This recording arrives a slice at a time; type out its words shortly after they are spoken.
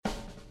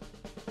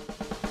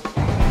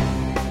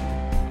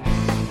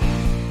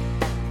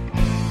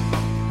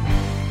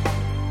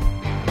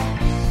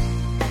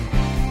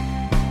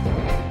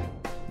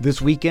This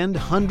weekend,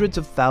 hundreds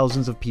of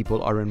thousands of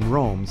people are in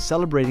Rome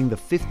celebrating the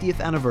 50th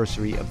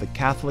anniversary of the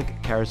Catholic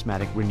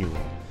Charismatic Renewal.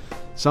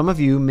 Some of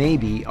you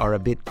maybe are a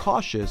bit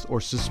cautious or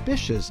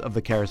suspicious of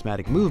the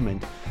charismatic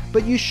movement,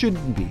 but you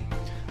shouldn't be.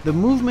 The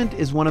movement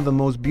is one of the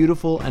most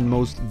beautiful and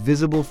most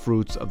visible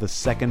fruits of the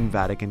Second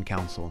Vatican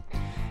Council.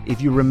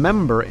 If you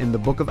remember in the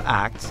book of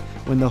Acts,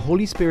 when the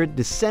Holy Spirit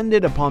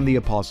descended upon the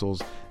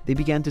apostles, they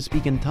began to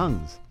speak in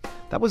tongues.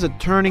 That was a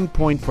turning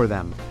point for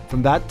them.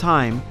 From that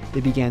time, they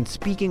began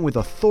speaking with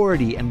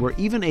authority and were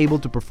even able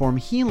to perform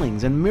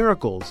healings and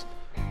miracles.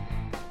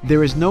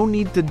 There is no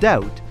need to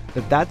doubt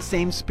that that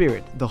same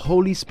Spirit, the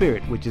Holy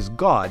Spirit, which is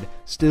God,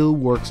 still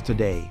works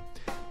today.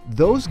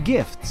 Those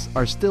gifts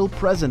are still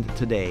present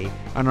today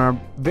and are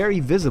very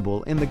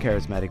visible in the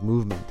charismatic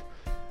movement.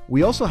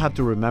 We also have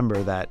to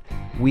remember that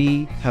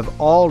we have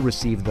all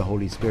received the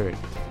Holy Spirit.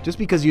 Just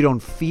because you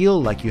don't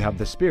feel like you have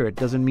the Spirit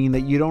doesn't mean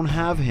that you don't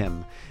have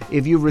Him.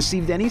 If you've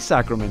received any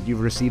sacrament, you've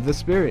received the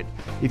Spirit.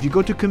 If you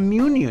go to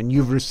communion,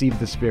 you've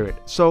received the Spirit.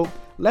 So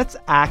let's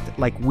act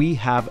like we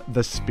have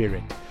the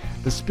Spirit.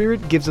 The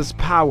Spirit gives us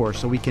power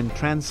so we can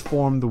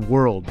transform the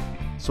world.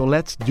 So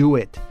let's do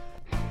it.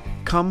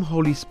 Come,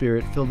 Holy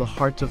Spirit, fill the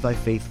hearts of thy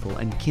faithful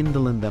and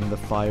kindle in them the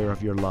fire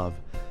of your love.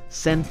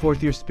 Send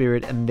forth your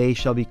Spirit, and they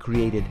shall be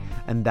created,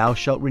 and thou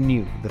shalt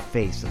renew the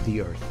face of the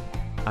earth.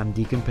 I'm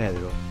Deacon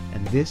Pedro,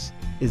 and this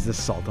is the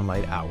Salt and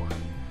Light Hour.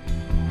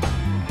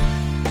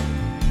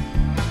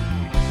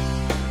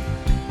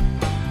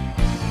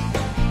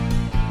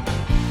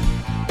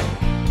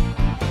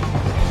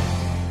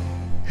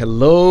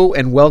 Hello,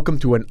 and welcome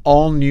to an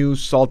all-new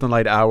Salt and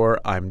Light Hour.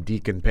 I'm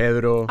Deacon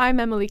Pedro. I'm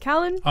Emily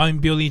Callan. I'm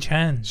Billy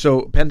Chan.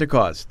 So,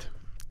 Pentecost.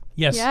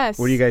 Yes.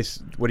 What do you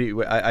guys,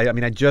 I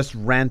mean, I just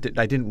ranted.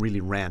 I didn't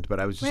really rant, but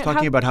I was just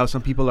talking about how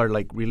some people are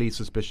like really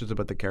suspicious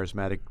about the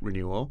charismatic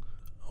renewal.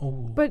 Oh.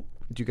 But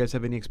do you guys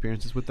have any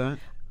experiences with that?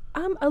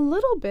 a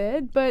little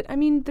bit, but I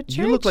mean, the church...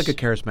 You look like a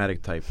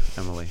charismatic type,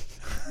 Emily.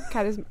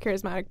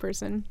 charismatic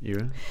person.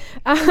 You?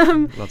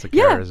 Lots of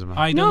charisma.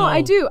 I don't know.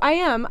 I do. I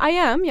am.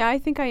 Yeah, I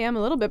think I am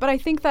a little bit, but I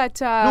think that...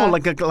 no,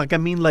 like I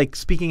mean like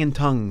speaking in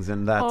tongues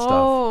and that stuff.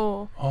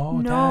 Oh,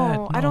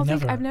 no. that. I don't never.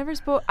 think... I've never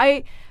spoke...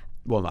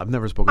 Well, I've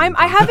never spoken in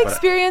tongues. I have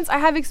experience. I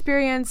have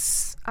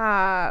experience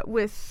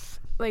with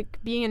like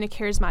being in a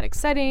charismatic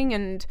setting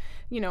and,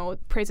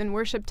 praise and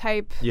worship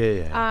type.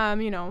 Yeah.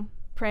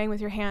 Praying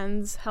with your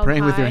hands held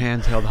Praying high. with your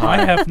hands held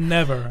high. I have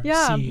never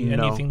Yeah. seen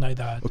anything like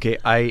that. Okay,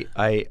 I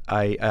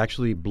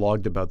actually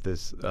blogged about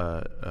this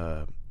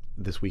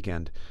this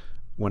weekend.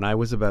 When I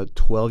was about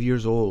 12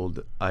 years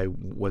old, I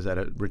was at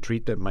a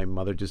retreat that my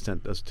mother just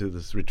sent us to,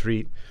 this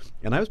retreat.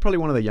 And I was probably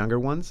one of the younger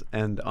ones.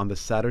 And on the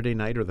Saturday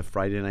night or the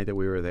Friday night that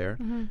we were there,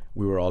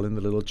 we were all in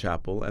the little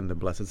chapel, and the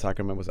Blessed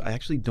Sacrament was... I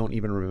actually don't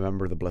even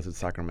remember the Blessed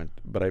Sacrament,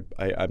 but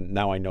I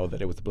now I know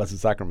that it was the Blessed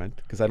Sacrament,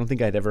 because I don't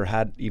think I'd ever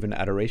had even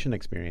adoration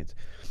experience.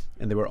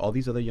 And there were all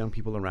these other young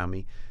people around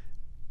me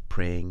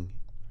praying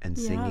and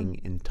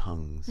singing in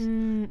tongues.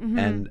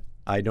 And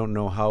I don't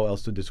know how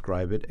else to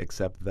describe it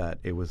except that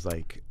it was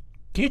like...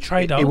 Can you try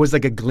it out? It was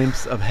like a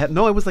glimpse of heaven.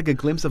 No, it was like a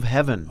glimpse of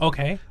heaven.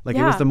 Okay. Like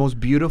it was the most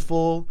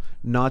beautiful,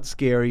 not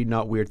scary,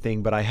 not weird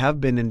thing. But I have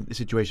been in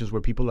situations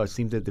where people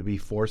seem to be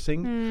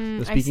forcing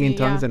the speaking in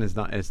tongues, and it's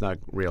not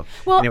real.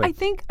 Well, anyway. I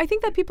think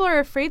that people are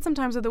afraid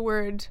sometimes of the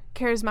word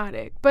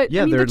charismatic, but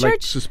Yeah, I mean, they're the church,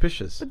 like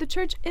suspicious. But the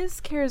church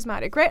is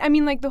charismatic, right? I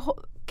mean, like the whole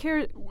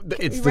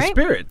It's the right?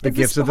 Spirit, the It's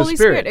gifts of the Holy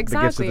Spirit,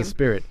 exactly. the gifts of the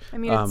Spirit. I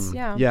mean, it's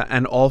yeah,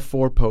 and all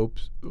four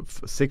popes,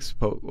 six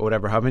popes,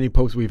 whatever, how many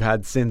popes we've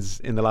had since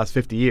in the last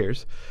 50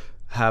 years,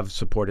 have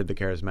supported the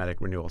charismatic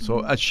renewal.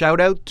 So a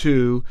shout out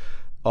to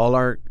all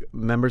our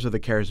members of the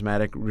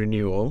charismatic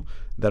renewal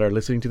that are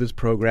listening to this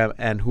program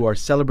and who are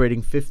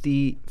celebrating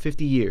 50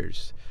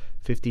 years.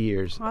 50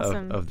 years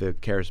Awesome. of the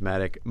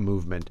charismatic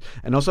movement.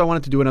 And also I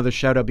wanted to do another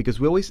shout out because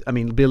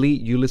Billy,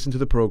 you listen to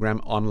the program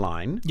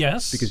online.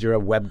 Yes. Because you're a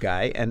web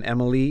guy. And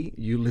Emily,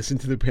 you listen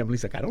to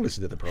Emily's like, I don't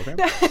listen to the program.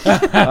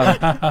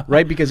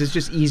 Right? Because it's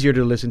just easier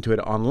to listen to it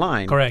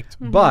online. Correct.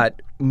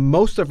 But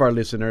most of our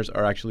listeners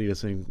are actually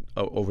listening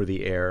over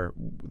the air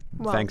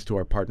thanks to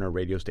our partner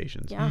radio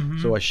stations. Yeah.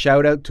 So a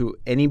shout out to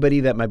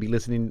anybody that might be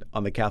listening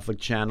on the Catholic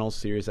channel,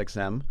 Sirius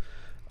XM.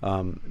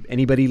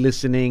 Anybody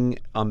listening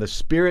on the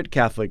Spirit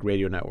Catholic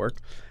Radio Network,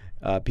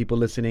 people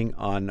listening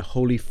on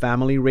Holy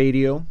Family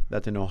Radio,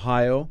 that's in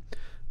Ohio,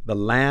 the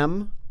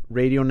Lamb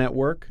Radio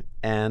Network,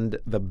 and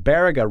the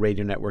Baraga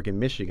Radio Network in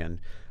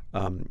Michigan.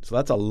 So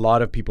that's a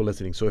lot of people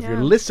listening. So if you're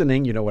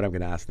listening, you know what I'm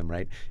going to ask them,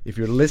 right? If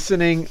you're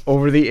listening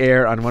over the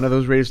air on one of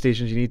those radio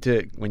stations, you need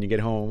to, when you get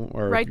home,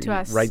 or Write to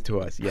us. Write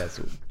to us,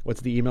 yes. What's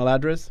the email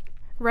address?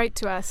 Write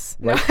to us.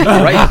 Right.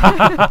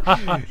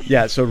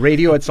 Yeah, so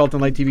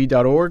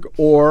radio@saltandlighttv.org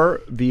or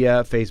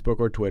via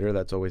Facebook or Twitter.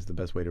 That's always the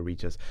best way to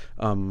reach us.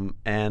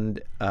 And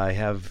I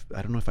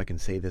don't know if I can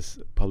say this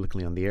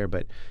publicly on the air,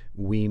 but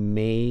we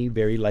may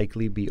very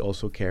likely be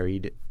also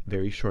carried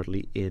very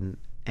shortly in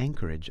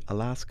Anchorage,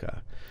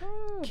 Alaska.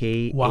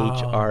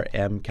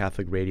 KHRM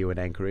Catholic Radio in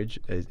Anchorage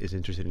is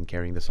interested in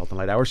carrying the Salt and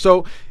Light Hour.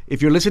 So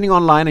if you're listening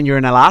online and you're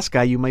in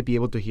Alaska, you might be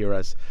able to hear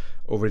us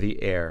over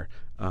the air.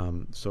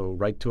 So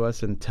write to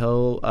us and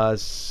tell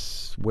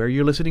us where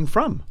you're listening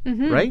from,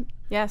 right?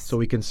 Yes. So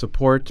we can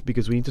support,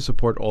 because we need to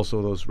support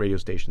also those radio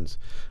stations,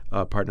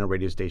 partner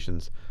radio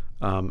stations.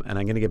 And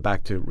I'm going to get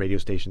back to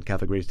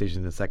Catholic radio stations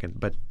in a second.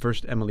 But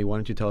first, Emily, why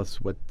don't you tell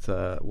us what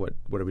are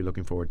we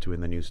looking forward to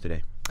in the news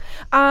today?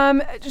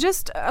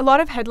 Just a lot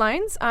of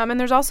headlines, and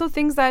there's also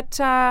things that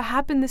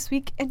happened this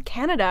week in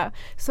Canada.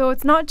 So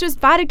it's not just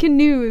Vatican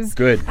news.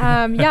 Good.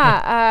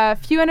 A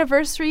few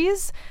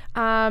anniversaries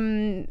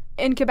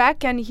in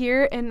Quebec and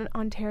here in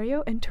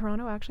Ontario, in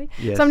Toronto, actually.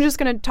 Yes. So I'm just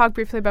going to talk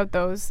briefly about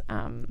those.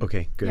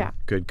 Okay, good, yeah.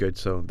 good.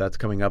 So that's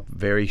coming up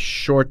very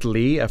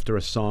shortly after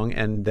a song.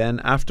 And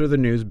then after the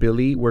news,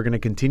 Billy, we're going to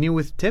continue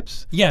with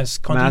tips. Yes,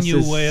 continue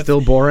Mass is with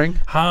still boring.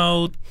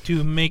 How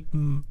to make...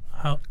 can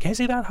I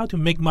say that? How to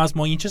make Mass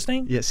more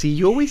interesting? Yeah, see,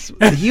 he always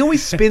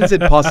spins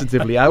it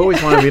positively. I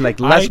always want to be like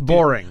less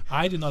boring.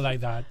 I do not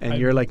like that. And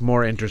you're like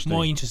more interesting.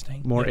 More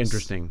interesting. More yes.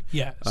 interesting.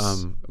 Yes.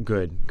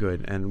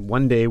 Good. And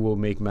one day we'll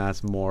make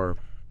Mass more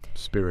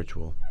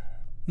spiritual.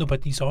 No,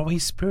 but it's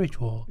always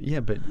spiritual. Yeah,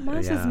 but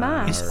Mass is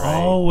Mass. It's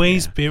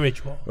always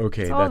spiritual.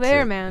 Okay, it's all that's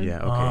there, it. man.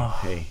 Yeah,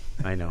 okay. Hey,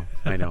 I know.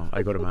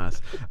 I go to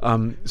Mass.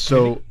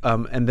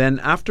 And then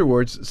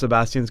afterwards,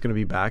 Sebastian's going to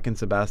be back. And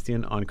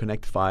Sebastian on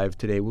Connect 5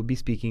 today will be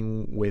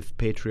speaking with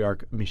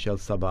Patriarch Michel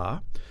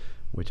Sabah,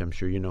 which I'm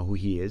sure you know who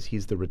he is.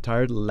 He's the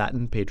retired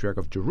Latin Patriarch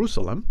of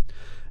Jerusalem.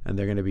 And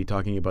they're going to be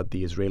talking about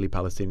the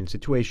Israeli-Palestinian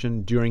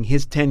situation during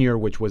his tenure,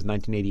 which was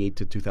 1988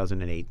 to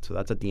 2008. So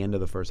that's at the end of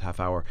the first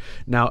half hour.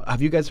 Now,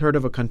 have you guys heard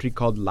of a country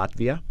called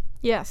Latvia?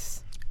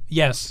 Yes.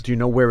 Yes. Do you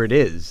know where it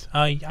is?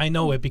 I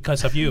know it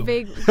because of you.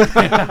 Vaguely.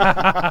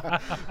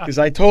 Because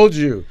I told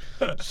you.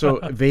 So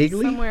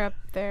vaguely? Somewhere up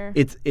there.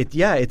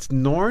 It's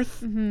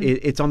north.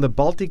 It's on the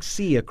Baltic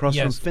Sea across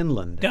from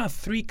Finland. There are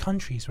 3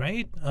 countries,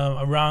 right?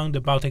 Around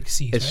the Baltic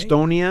Sea.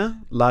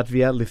 Estonia, right?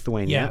 Latvia,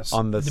 Lithuania. Yes.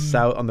 On the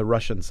south, on the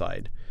Russian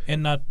side.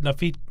 And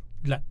Latvia?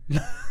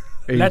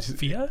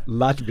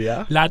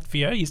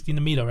 Latvia is in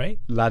the middle, right?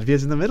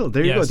 Latvia's in the middle.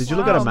 There you go. Did you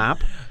look at a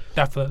map?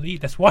 Definitely.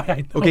 That's why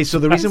I know. Okay, so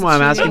the reason why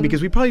I'm asking,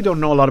 because we probably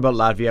don't know a lot about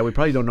Latvia. We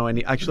probably don't know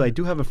any. Actually, I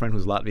do have a friend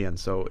who's Latvian.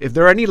 So if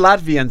there are any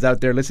Latvians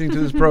out there listening to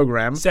this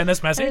program, send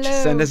us a message.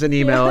 Hello. Send us an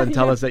email and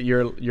tell us that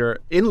you're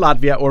in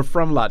Latvia or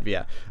from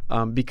Latvia.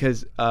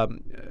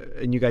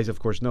 And you guys, of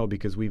course, know,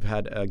 because we've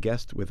had a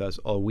guest with us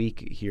all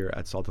week here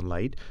at Salt and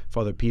Light,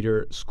 Father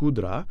Peter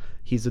Skudra.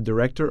 He's the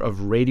director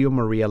of Radio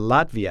Maria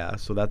Latvia.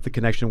 So that's the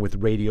connection with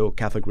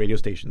Catholic radio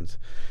stations.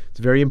 It's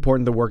very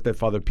important, the work that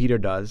Father Peter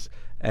does.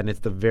 And it's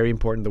very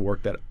important the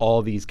work that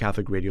all these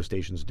Catholic radio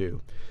stations do,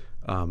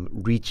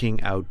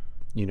 reaching out,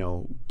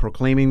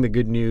 proclaiming the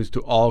good news to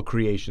all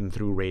creation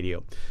through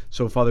radio.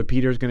 So Father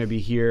Peter is going to be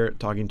here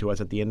talking to us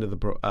at the end of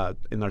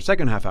in our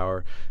second half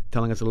hour,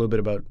 telling us a little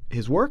bit about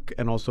his work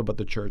and also about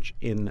the church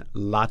in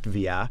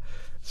Latvia.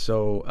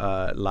 So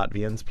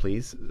Latvians,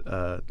 please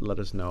let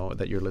us know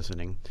that you're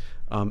listening.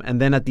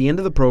 And then at the end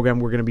of the program,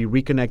 we're going to be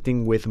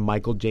reconnecting with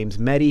Michael James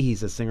Meddy.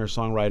 He's a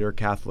singer-songwriter,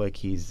 Catholic.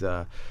 He's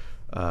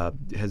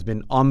has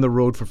been on the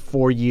road for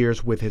 4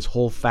 years with his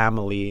whole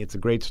family. It's a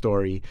great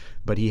story,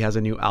 but he has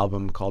a new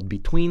album called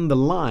Between the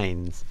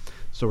Lines.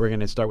 So we're going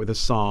to start with a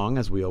song,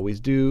 as we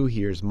always do.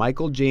 Here's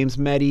Michael James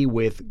Meddy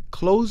with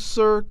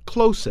Closer,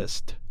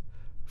 Closest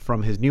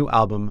from his new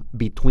album,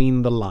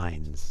 Between the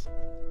Lines.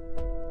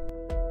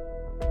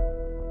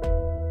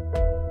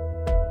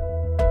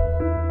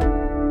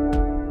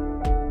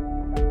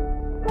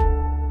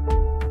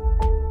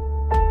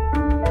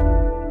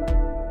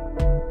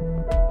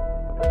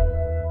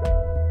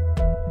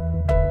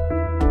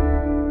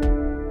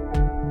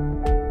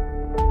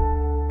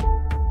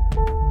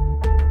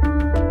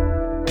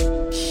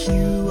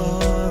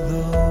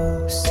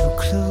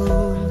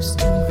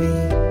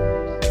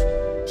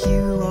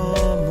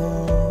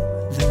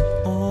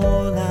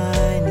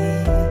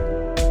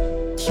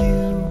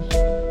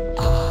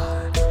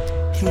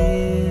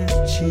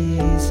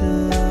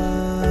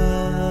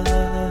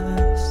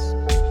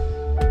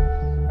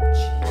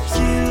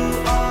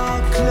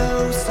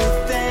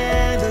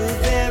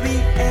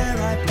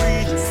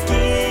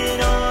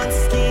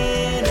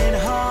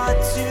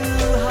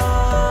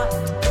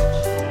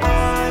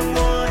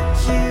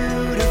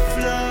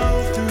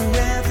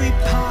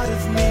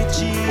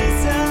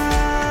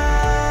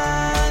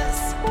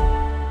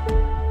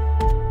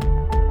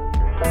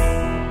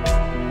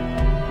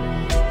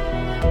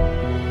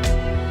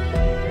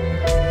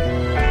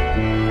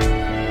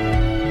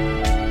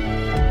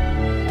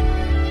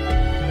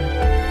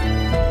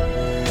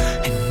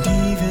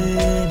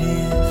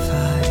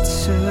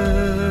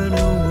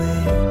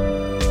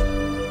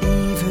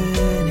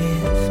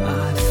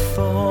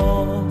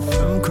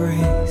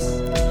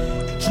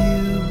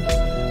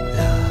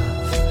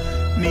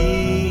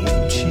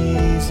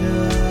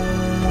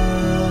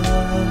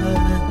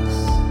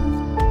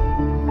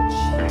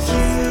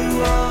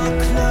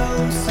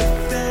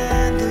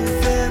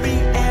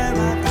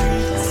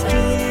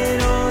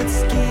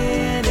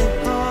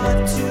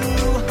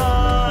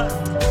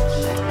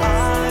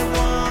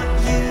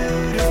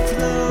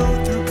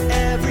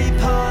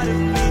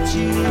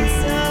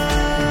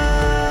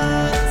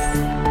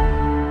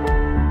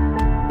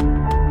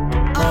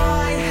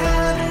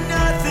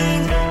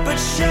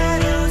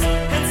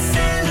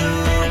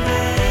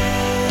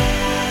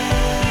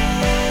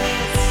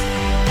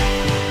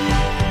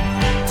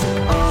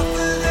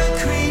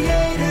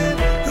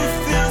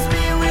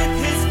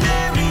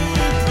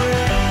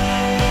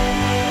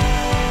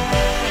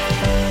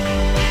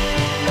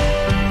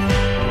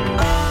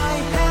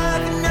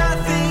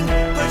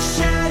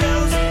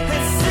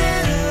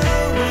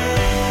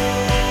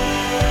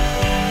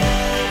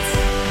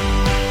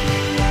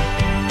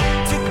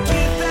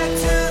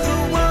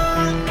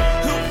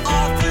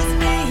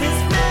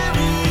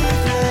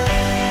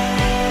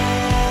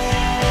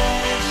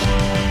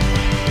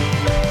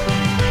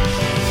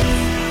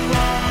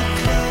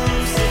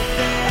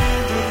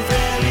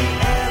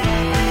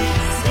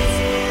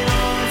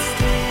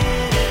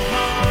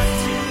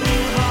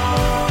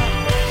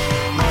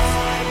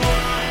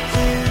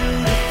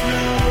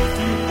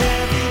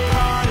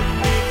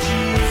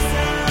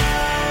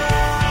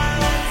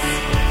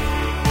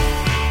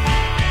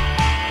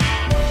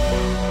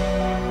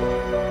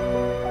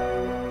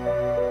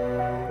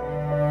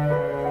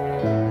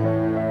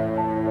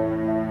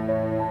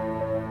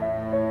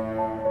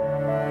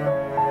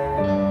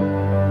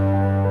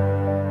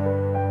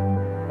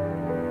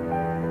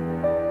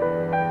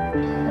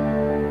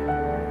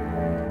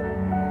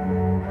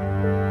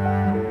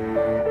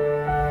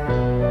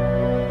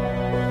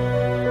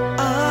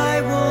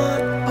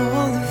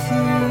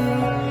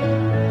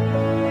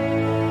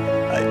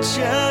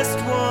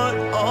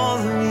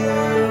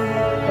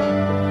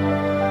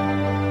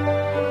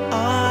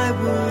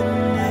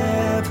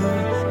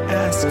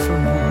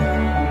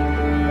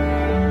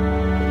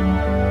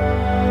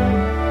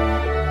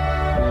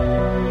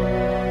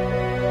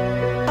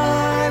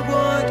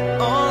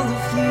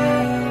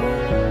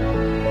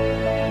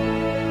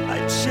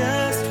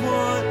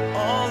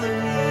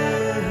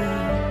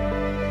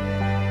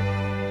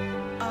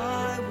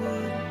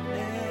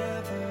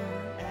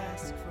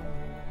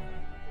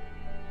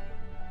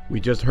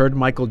 just heard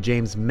Michael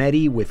James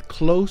Meddy with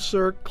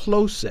Closer,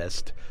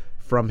 Closest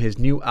from his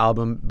new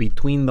album,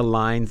 Between the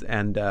Lines.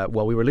 And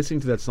while we were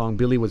listening to that song,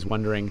 Billy was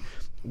wondering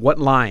what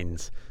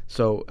lines.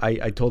 So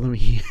I told him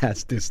he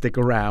has to stick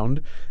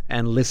around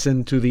and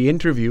listen to the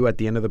interview at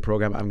the end of the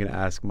program. I'm going to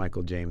ask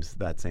Michael James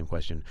that same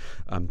question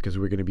because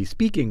we're going to be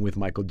speaking with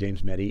Michael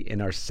James Meddy in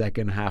our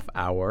second half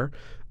hour.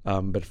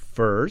 But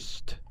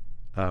first,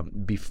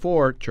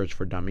 before Church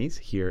for Dummies,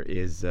 here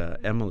is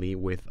Emily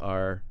with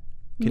our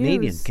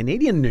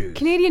Canadian news.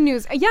 Canadian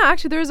news. Yeah,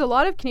 actually, there's a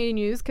lot of Canadian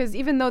news because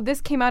even though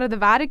this came out of the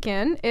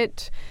Vatican,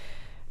 it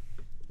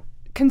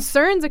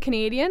concerns a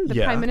Canadian.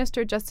 The Prime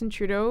Minister, Justin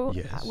Trudeau,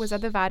 was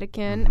at the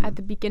Vatican at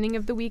the beginning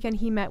of the week, and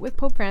he met with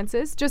Pope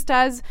Francis, just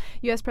as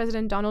U.S.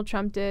 President Donald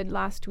Trump did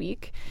last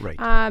week. Right.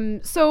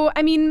 So,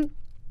 I mean,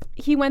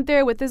 he went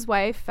there with his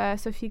wife,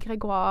 Sophie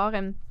Grégoire,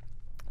 and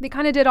they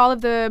kind of did all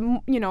of the,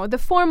 the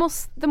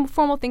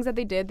formal things that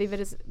they did. They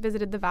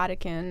visited the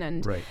Vatican,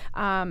 and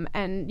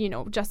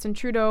Justin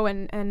Trudeau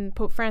and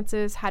Pope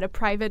Francis had a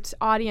private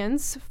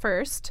audience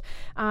first.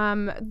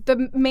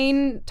 The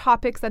main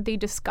topics that they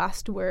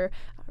discussed were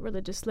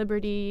religious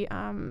liberty,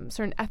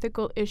 certain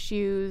ethical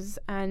issues,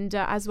 and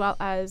as well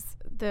as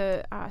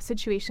the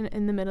situation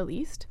in the Middle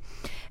East.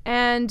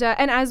 And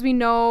as we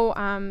know,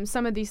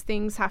 some of these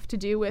things have to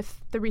do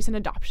with the recent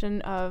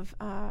adoption of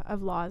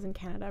laws in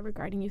Canada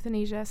regarding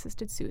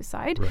euthanasia-assisted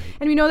suicide. Right.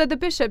 And we know that the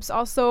bishops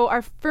also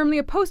are firmly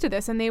opposed to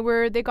this, and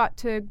they got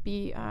to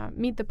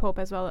meet the Pope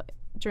as well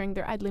during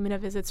their ad limina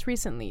visits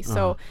recently.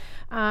 So,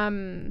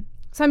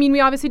 I mean, we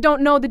obviously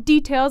don't know the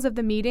details of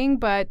the meeting,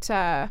 but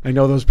I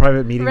know those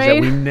private meetings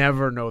that we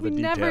never know the we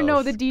details. never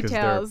know the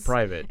details. They're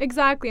private.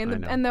 Exactly,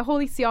 and the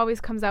Holy See always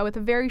comes out with a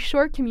very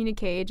short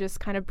communique, just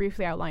kind of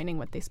briefly outlining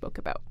what they spoke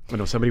about. I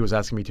know somebody was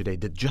asking me today,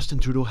 did Justin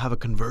Trudeau have a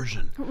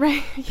conversion?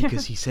 Right.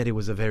 Because he said it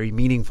was a very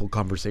meaningful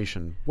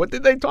conversation. What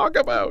did they talk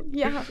about?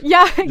 Yeah, exactly.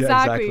 Yeah,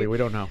 exactly. We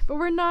don't know. But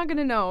we're not going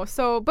to know.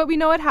 But we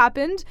know it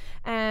happened,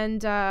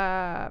 and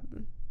I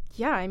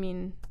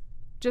mean,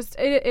 just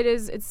it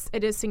is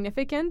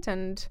significant,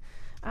 and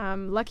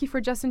lucky for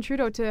Justin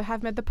Trudeau to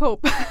have met the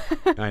Pope.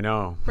 I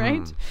know.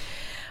 Right?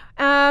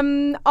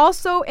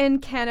 Also in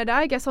Canada,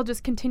 I guess I'll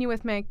just continue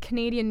with my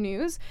Canadian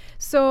news.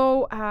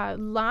 So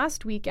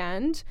last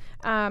weekend,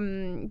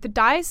 the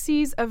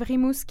Diocese of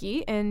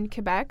Rimouski in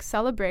Quebec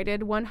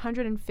celebrated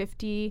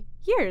 150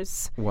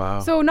 years. Wow.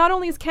 So not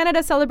only is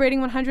Canada celebrating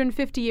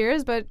 150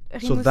 years, but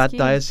Rimouski, so that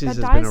diocese has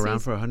been around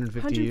for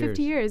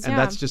 150 years. And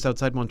that's just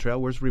outside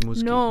Montreal. Where's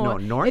Rimouski? No,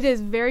 north? It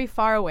is very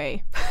far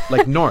away.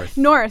 Like north?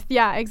 North,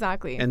 yeah,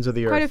 exactly. Ends of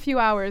the earth. Quite a few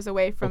hours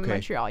away from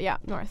Montreal, yeah,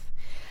 north.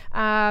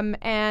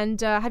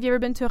 And have you ever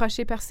been to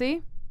Rocher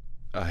Percé?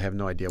 I have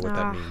no idea what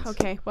that means.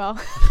 Okay, well.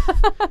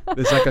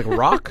 It's like a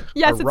rock?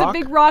 Yes, it's a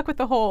big rock with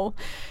a hole.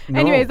 No.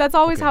 Anyways, that's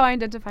always how I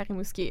identify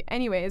Rimouski.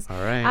 Anyways,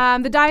 all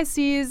right. The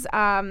diocese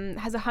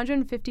has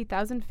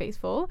 150,000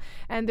 faithful,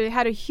 and they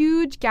had a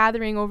huge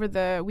gathering over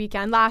the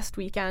last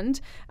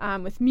weekend,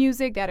 with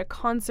music. They had a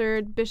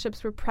concert.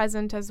 Bishops were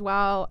present as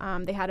well.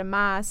 They had a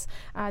mass.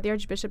 The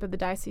Archbishop of the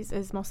diocese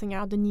is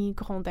Monseigneur Denis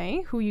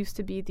Grondin, who used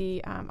to be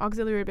the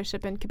auxiliary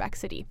bishop in Quebec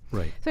City.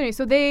 Right. So anyway,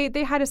 so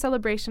they had a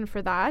celebration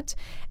for that.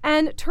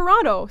 And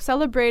Toronto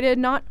celebrated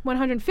not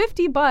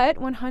 150, but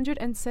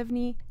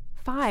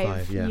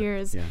 175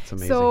 years. Yeah, it's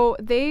amazing. So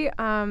they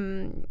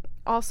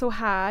also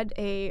had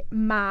a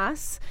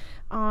mass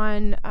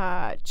on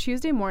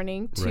Tuesday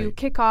morning to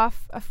kick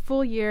off a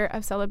full year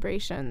of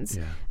celebrations.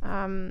 Yeah.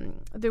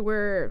 There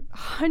were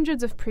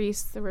hundreds of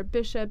priests. There were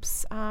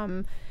bishops.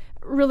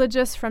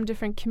 Religious from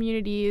different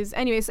communities.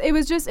 Anyways, it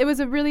was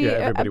a really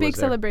a big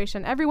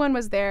celebration. Everyone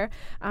was there.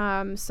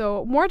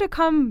 So more to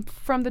come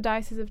from the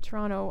Diocese of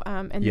Toronto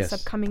in this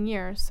upcoming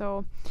year.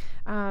 So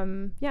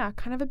kind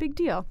of a big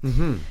deal.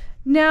 Mm-hmm.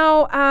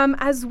 Now,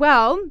 as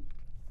well,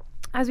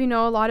 as we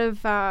know, there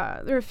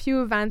are a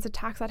few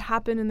attacks that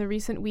happened in the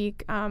recent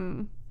week.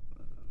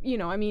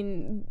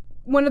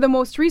 One of the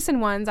most recent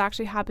ones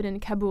actually happened in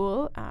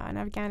Kabul, in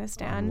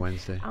Afghanistan,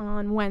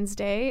 on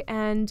Wednesday,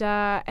 and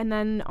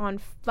then on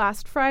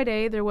last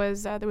Friday there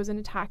was an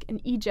attack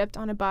in Egypt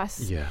on a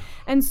bus. Yeah.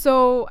 And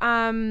so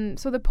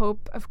the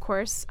Pope, of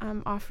course,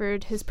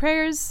 offered his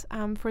prayers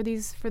for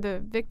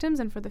the victims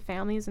and for the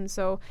families. And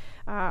so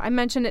I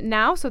mention it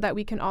now so that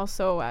we can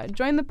also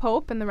join the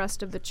Pope and the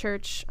rest of the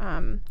Church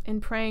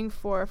in praying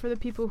for the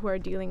people who are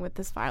dealing with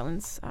this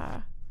violence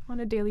on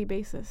a daily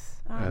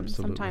basis.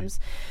 Sometimes.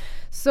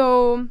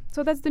 So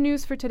that's the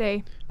news for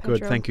today, Pedro.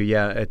 Good, thank you.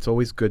 Yeah, it's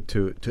always good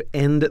to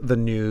end the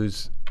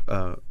news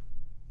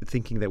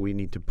thinking that we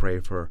need to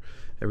pray for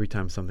every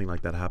time something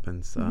like that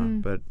happens.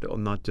 But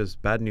not just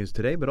bad news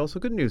today, but also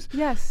good news.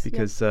 Yes.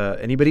 Because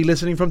anybody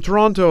listening from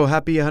Toronto,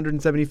 happy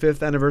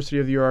 175th anniversary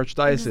of your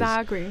archdiocese.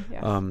 Exactly.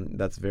 Yes.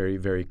 That's very,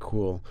 very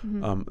cool.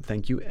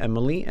 Thank you,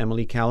 Emily.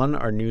 Emily Callan,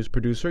 our news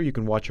producer. You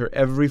can watch her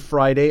every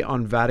Friday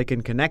on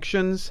Vatican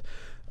Connections.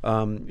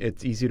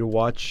 It's easy to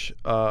watch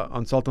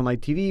on Salt and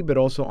Light TV, but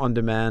also on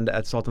demand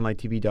at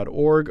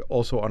saltandlighttv.org,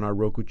 also on our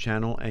Roku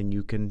channel, and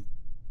you can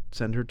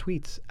send her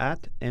tweets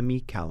at Emmy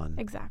Callan.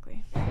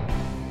 Exactly.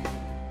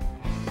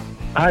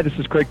 Hi, this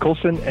is Craig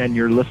Coulson, and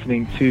you're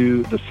listening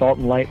to the Salt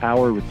and Light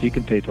Hour with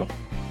Deacon Pedro.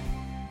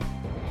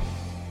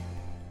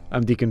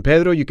 I'm Deacon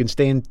Pedro. You can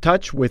stay in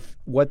touch with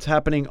what's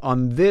happening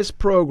on this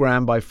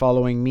program by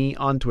following me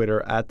on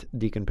Twitter at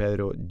Deacon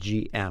Pedro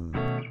GM.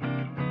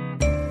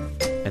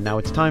 And now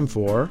it's time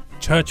for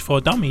Church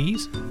for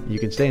Dummies. You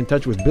can stay in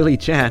touch with Billy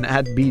Chan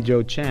at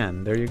Bijo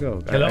Chan. There you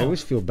go. Hello. I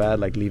always feel bad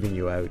like leaving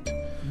you out.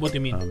 What do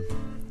you mean?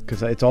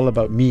 Because it's all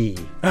about me.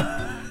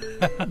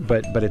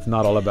 but it's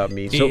not all about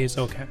me. It is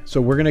okay. So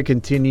we're going to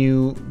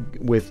continue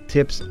with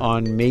tips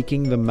on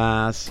making the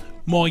Mass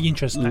More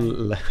interesting.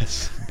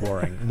 less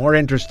boring, more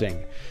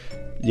interesting.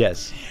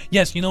 Yes.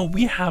 Yes,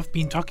 we have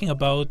been talking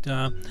about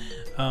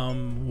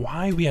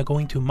why we are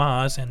going to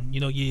Mass, and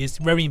it's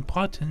very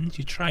important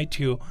to try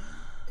to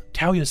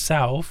tell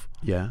yourself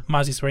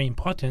Mass is very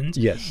important.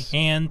 Yes.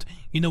 And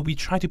we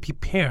try to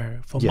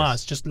prepare for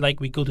Mass, just like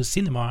we go to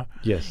cinema.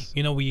 Yes.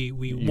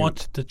 We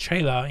watch the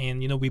trailer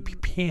and we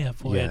prepare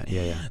for it.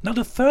 Yeah. Now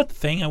the third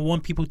thing I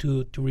want people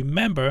to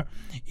remember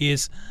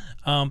is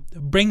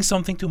bring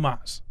something to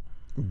Mass.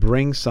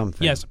 Bring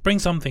something. Yes, bring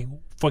something.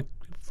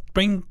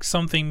 Bring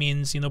something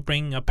means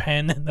bring a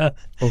pen and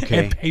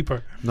and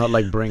paper. Not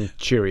like bring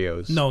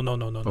Cheerios. No.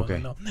 Okay.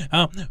 No.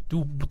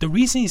 The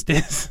reason is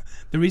this.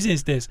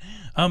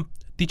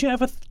 Did you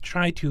ever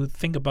try to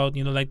think about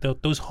like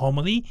those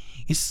homily?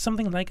 Is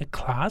something like a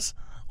class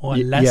or a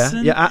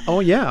lesson? Yeah.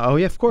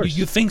 Of course.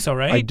 You think so,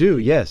 right? I do.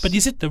 Yes. But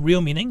is it the real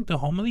meaning? The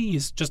homily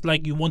is just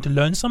like you want to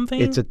learn something.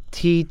 It's a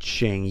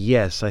teaching.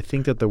 Yes, I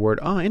think that the word.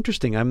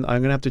 Interesting. I'm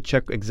gonna have to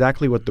check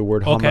exactly what the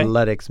word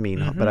homiletics mean.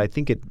 Mm-hmm. But I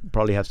think it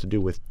probably has to do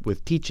with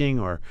teaching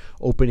or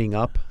opening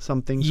up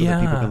something so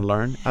that people can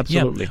learn.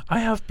 Absolutely. Yeah. I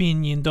have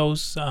been in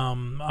those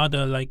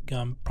other like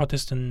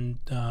Protestant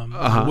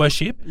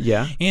worship.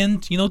 Yeah.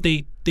 And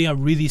they are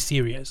really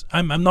serious.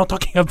 I'm not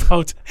talking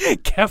about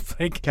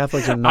Catholic.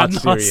 Catholics are not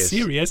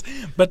serious.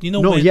 But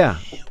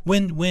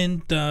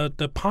when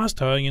the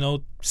pastor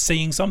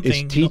saying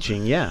something is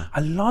teaching, a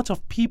lot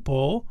of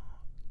people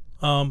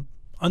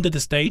under the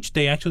stage,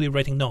 they actually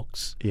writing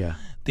notes. Yeah.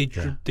 They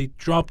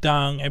drop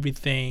down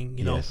everything,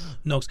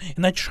 notes.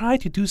 And I try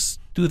to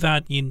do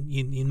that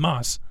in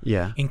Mass.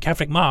 Yeah. In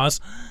Catholic Mass.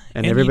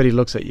 And everybody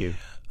looks at you.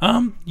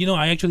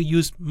 I actually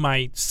use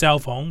my cell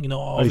phone,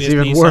 obviously.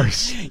 It's even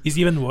worse. It's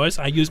even worse.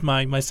 I use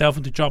my cell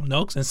phone to drop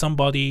notes, and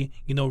somebody,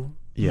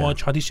 more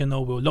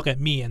traditional will look at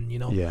me and,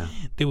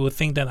 they will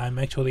think that I'm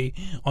actually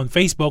on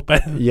Facebook.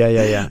 But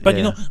But,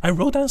 I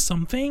wrote down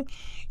something.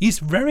 It's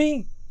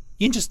very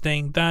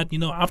interesting that,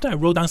 after I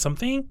wrote down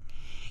something,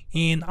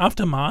 and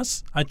after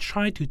Mass, I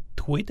try to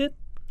tweet it.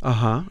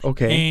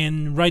 Okay.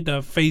 And write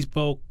a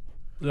Facebook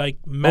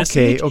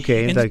message.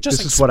 Okay. And like, this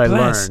is what I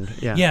learned.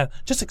 Yeah,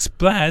 just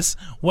express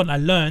what I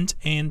learned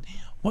and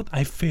what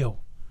I feel.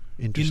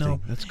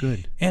 Interesting. That's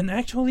good. And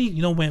actually,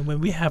 when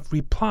we have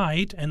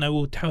replied, and I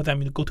will tell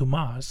them go to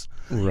Mass,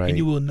 and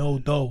you will know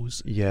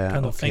those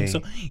kind of things.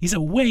 So it's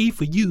a way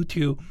for you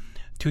to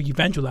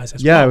evangelize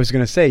as well. Yeah, I was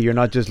going to say, you're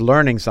not just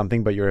learning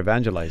something, but you're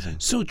evangelizing.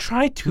 So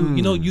try to,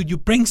 you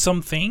bring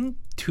something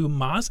to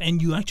Mass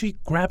and you actually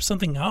grab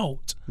something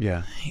out.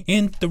 Yeah.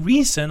 And the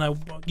reason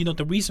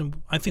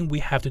I think we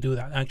have to do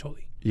that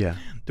actually. Yeah.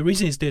 The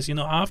reason is this,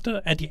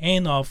 at the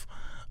end of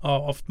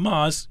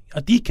Mass,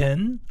 a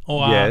deacon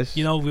or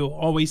will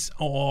always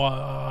or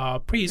a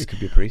priest. It could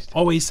be a priest.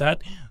 Always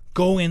said,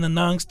 go and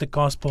announce the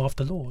gospel of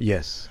the Lord.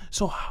 Yes.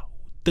 So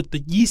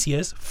the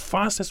easiest,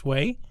 fastest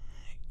way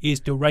is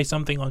to write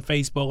something on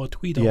Facebook or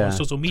Twitter or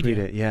social media.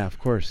 Tweet it. Yeah, of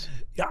course.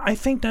 Yeah, I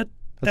think that's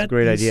a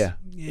great idea.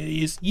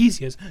 Is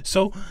easiest.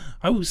 So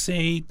I would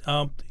say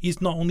it's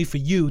not only for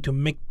you to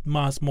make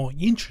Mass more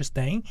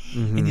interesting,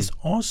 it is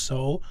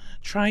also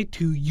try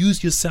to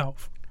use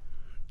yourself.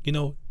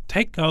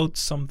 Take out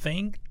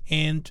something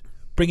and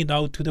bring it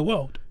out to the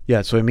world.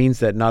 Yeah, so it means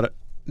that not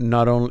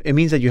only it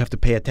means that you have to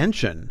pay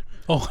attention.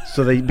 Oh.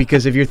 So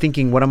because if you're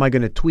thinking, what am I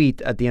going to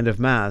tweet at the end of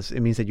Mass,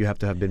 it means that you have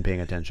to have been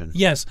paying attention.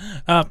 Yes.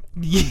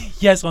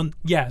 Yes.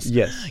 Yes.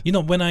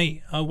 When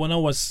I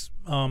was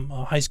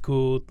a high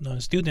school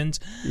student,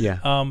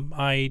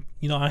 I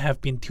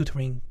have been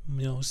tutoring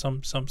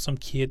some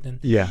kid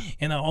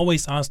and I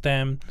always ask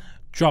them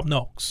drop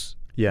notes.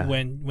 Yeah.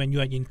 When you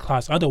are in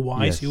class,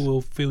 otherwise you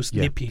will feel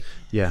sleepy.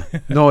 Yeah.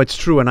 No, it's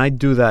true, and I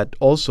do that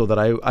also. That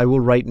I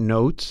will write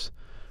notes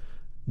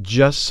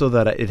just so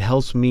that it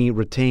helps me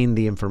retain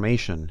the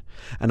information.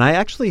 And I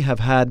actually have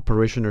had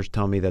parishioners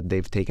tell me that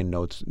they've taken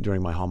notes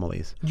during my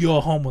homilies.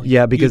 Your homily.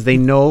 Yeah, because they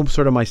know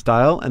sort of my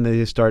style, and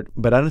they start.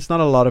 But it's not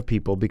a lot of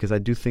people, because I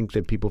do think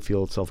that people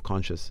feel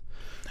self-conscious.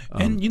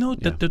 And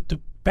the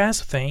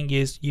best thing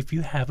is if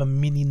you have a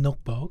mini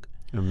notebook.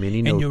 And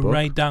you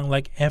write down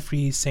like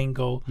every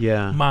single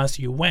Mass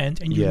you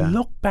went, and you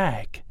look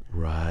back.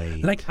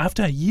 Right. Like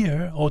after a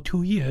year or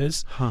 2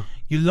 years,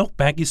 you look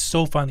back, it's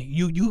so funny.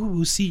 You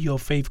will see your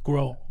faith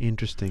grow.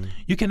 Interesting.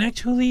 You can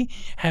actually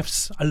have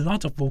a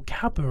lot of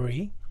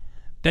vocabulary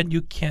that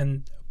you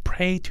can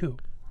pray to.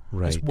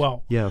 as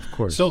well. Yeah, of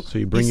course. So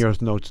you bring your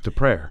notes to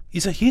prayer.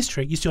 It's a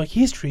history. It's your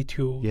history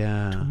to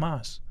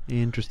Mass.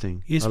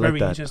 Interesting. It's very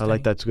interesting. I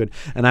like that. It's good.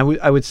 And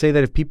I would say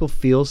that if people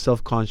feel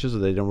self-conscious or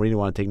they don't really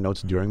want to take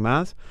notes during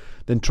Mass,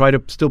 then try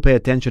to still pay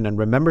attention and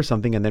remember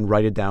something and then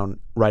write it down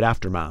right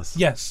after Mass.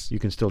 Yes. You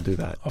can still do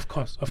that. Of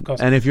course.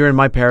 And if you're in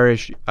my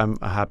parish, I'm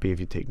happy if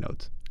you take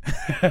notes.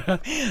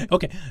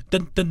 Okay.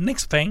 The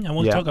next thing I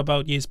want to talk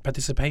about is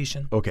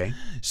participation. Okay.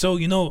 So,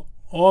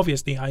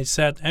 obviously I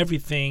said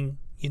everything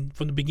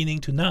from the beginning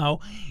to now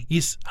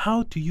is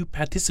how do you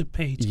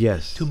participate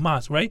to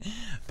Mass, right?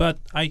 But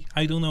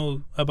I don't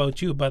know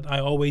about you, but I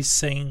always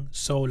sing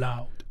so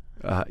loud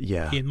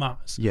in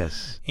Mass.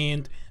 Yes.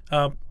 And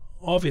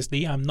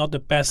obviously I'm not the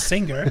best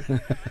singer.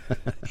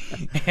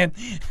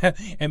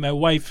 and my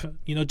wife,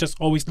 just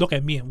always look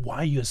at me and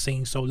why you're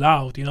singing so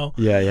loud,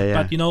 Yeah.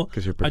 But,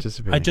 because you're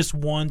participating. I just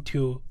want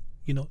to,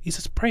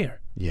 it's a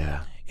prayer.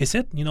 Yeah. Is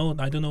it?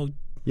 I don't know.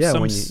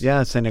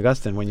 Yeah, St.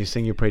 Augustine, when you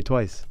sing, you pray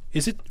twice.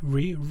 Is it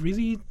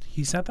really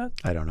he said that?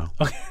 I don't know.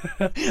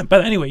 Okay.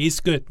 But anyway, it's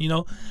good.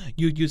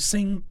 You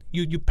sing,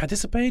 you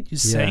participate, you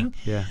sing,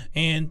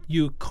 and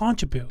you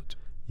contribute.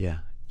 Yeah.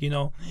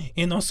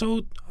 And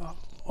also,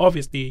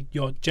 obviously,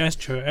 your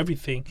gesture,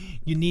 everything,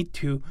 you need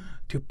to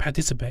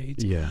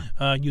participate. Yeah.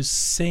 You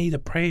say the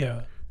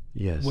prayer.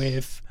 Yes.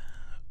 With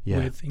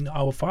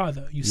our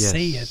Father. You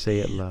say it. Say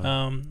it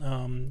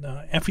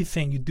loud.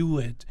 Everything, you do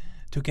it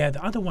together.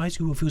 Otherwise,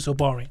 you will feel so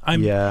boring.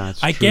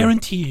 I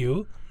guarantee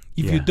you,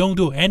 if you don't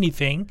do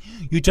anything,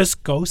 you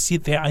just go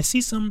sit there.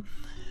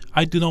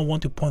 I do not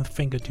want to point the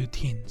finger to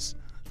teens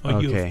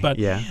or youth, but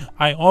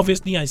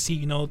I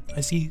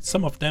see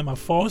some of them are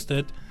forced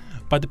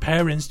by the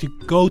parents to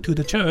go to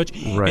the church,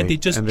 and they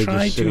just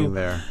try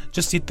to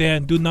just sit there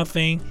and do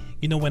nothing.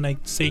 When I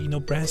say,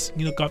 bless,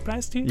 God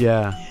bless you.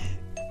 Yeah.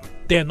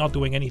 They're not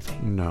doing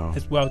anything. No.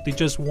 As well, they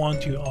just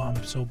want to. Oh,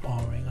 I'm so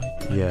boring.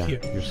 I'm here.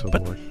 You're so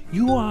but bored.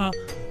 You are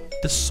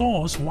the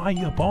source why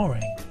you're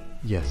boring.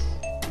 Yes.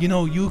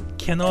 You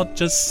cannot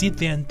just sit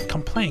there and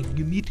complain.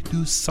 You need to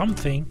do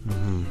something.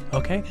 Mm-hmm.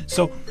 Okay.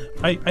 So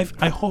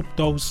I hope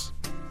those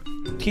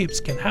tips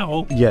can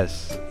help.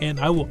 Yes. And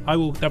I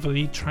will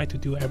definitely try to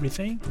do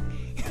everything.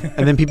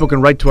 And then people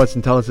can write to us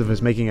and tell us if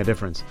it's making a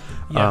difference.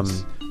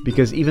 Yes.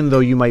 Because even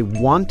though you might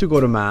want to go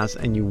to Mass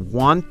and you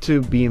want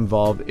to be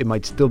involved, it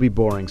might still be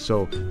boring.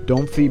 So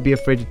don't be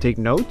afraid to take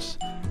notes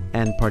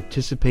and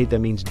participate. That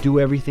means do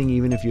everything,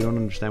 even if you don't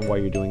understand why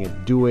you're doing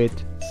it. Do it,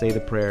 say the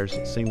prayers,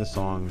 sing the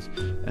songs,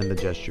 and the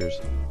gestures.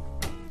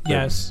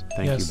 Yes.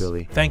 Thank you,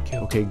 Billy. Thank you.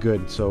 Okay,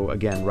 good. So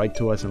again, write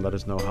to us and let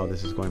us know how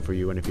this is going for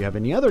you. And if you have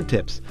any other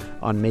tips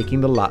on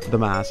making the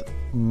Mass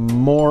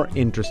more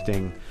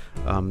interesting,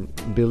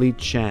 Billy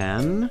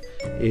Chan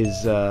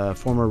is a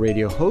former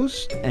radio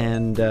host,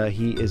 and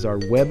he is our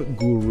web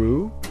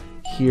guru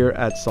here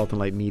at Salt and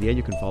Light Media.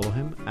 You can follow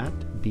him at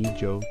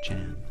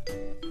bjoechan.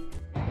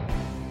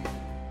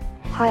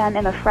 Hi, I'm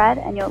Emma Fred,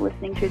 and you're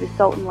listening to the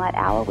Salt and Light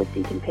Hour with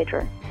Deacon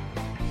Pedro.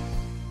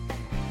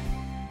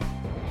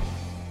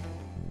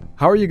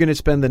 How are you going to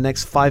spend the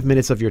next 5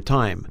 minutes of your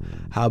time?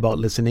 How about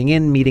listening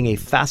in, meeting a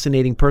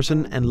fascinating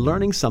person, and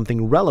learning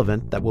something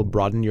relevant that will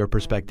broaden your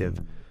perspective?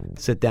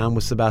 Sit down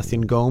with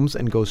Sebastian Gomes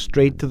and go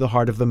straight to the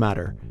heart of the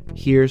matter.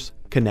 Here's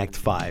Connect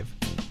 5.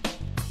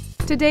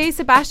 Today,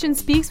 Sebastian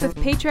speaks with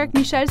Patriarch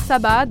Michel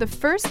Saba, the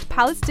first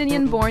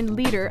Palestinian-born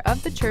leader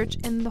of the Church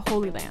in the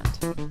Holy Land.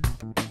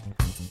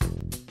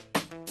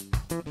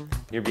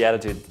 Your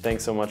Beatitude,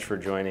 thanks so much for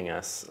joining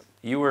us.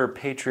 You were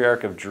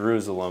Patriarch of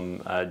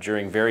Jerusalem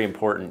during very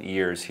important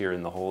years here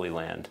in the Holy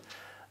Land.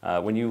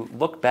 When you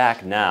look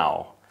back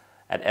now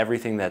at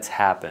everything that's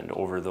happened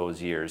over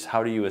those years,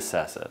 how do you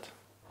assess it?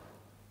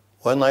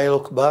 When I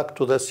look back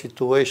to the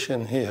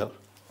situation here,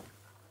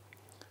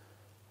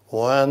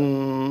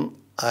 when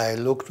I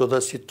look to the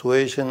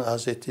situation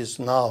as it is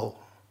now,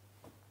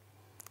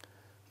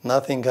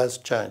 nothing has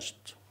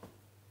changed.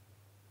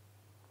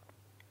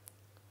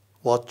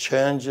 What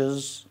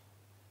changes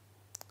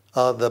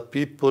are the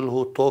people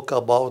who talk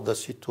about the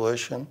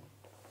situation.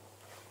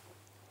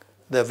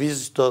 The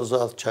visitors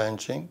are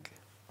changing,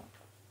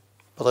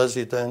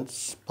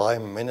 presidents,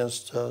 prime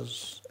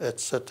ministers,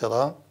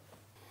 etc.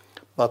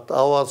 But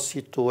our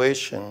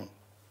situation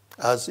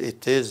as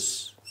it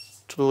is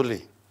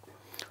truly,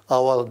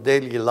 our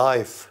daily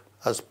life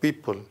as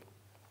people,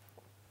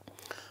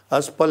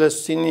 as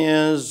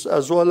Palestinians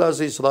as well as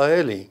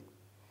Israeli,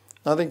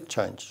 nothing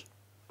changed.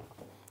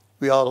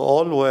 We are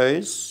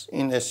always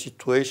in a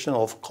situation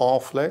of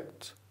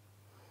conflict,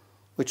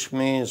 which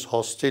means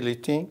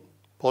hostility,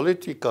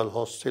 political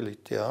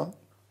hostility.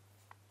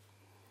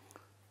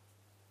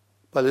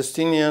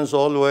 Palestinians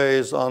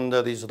always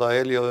under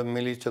Israeli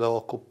military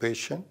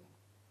occupation.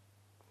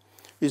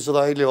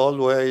 Israeli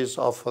always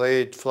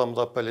afraid from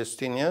the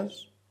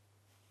Palestinians.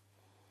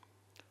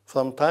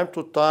 From time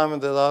to time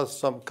there are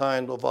some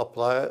kind of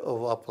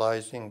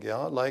uprising,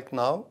 like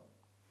now,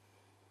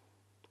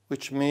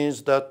 which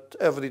means that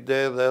every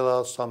day there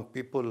are some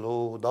people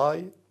who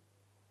die,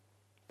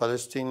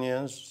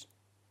 Palestinians,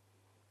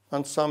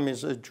 and some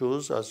is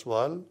Jews as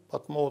well,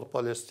 but more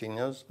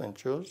Palestinians than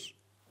Jews.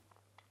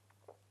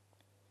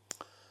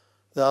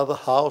 The other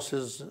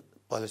houses,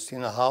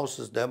 Palestinian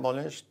houses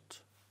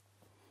demolished.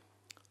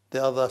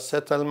 The other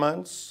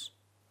settlements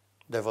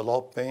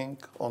developing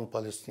on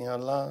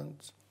Palestinian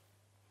lands.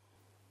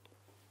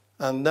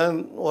 And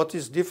then what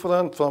is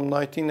different from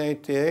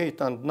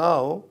 1988 and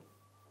now,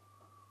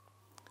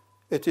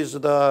 it is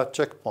the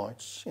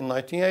checkpoints. In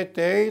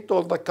 1988,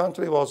 all the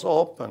country was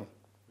open.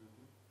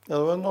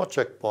 There were no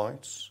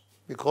checkpoints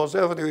because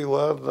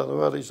everywhere there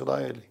were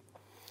Israeli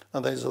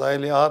and the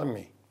Israeli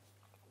army.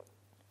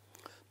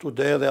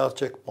 Today there are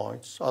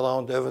checkpoints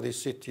around every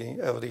city,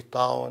 every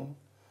town.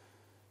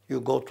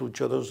 You go to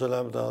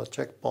Jerusalem, there are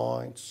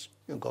checkpoints.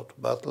 You go to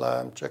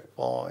Bethlehem,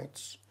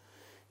 checkpoints.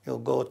 You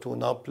go to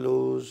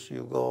Nablus,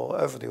 you go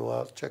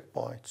everywhere,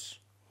 checkpoints.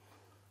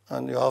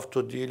 And you have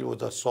to deal with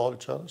the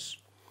soldiers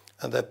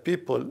and the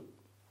people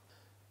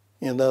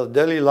in their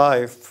daily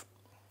life,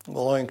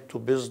 going to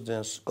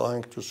business,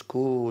 going to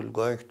school,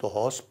 going to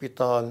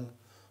hospital.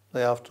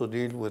 They have to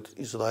deal with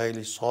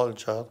Israeli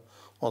soldiers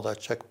on the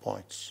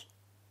checkpoints.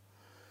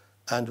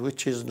 And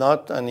which is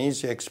not an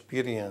easy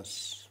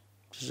experience.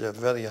 It is a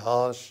very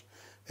harsh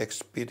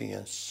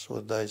experience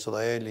with the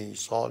Israeli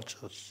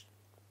soldiers.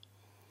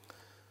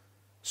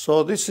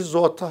 So this is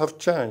what have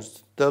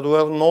changed. There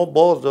were no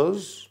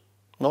borders,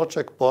 no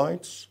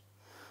checkpoints.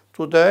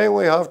 Today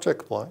we have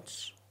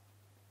checkpoints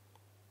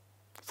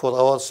for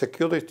our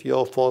security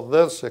or for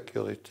their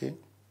security,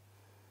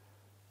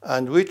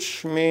 and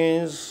which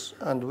means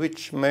and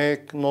which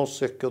make no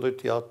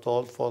security at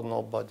all for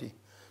nobody,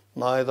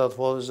 neither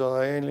for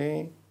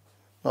Israeli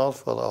nor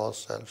for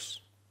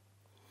ourselves.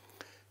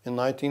 In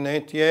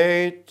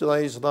 1988, the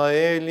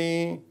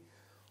Israeli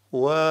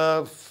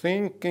were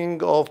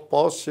thinking of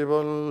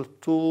possible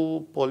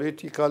two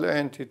political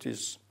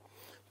entities,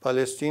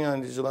 Palestinian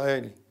and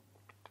Israeli.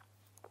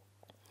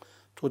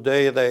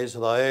 Today, the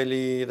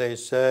Israeli, they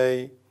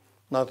say,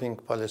 nothing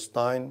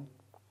Palestine,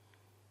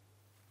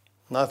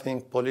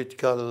 nothing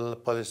political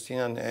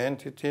Palestinian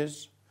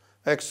entities,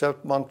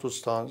 except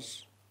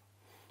Bantustans,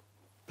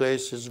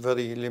 places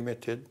very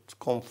limited,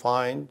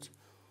 confined,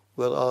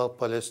 where are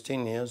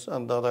Palestinians,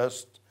 and the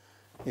rest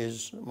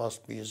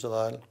must be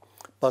Israel.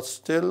 But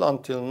still,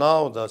 until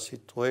now, the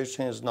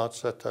situation is not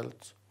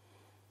settled.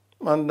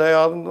 And they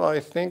are, I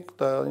think,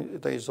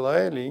 the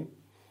Israeli,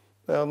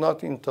 they are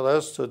not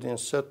interested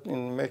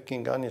in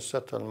making any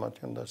settlement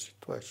in the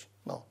situation.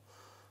 No.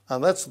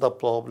 And that's the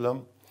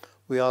problem.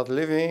 We are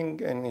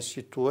living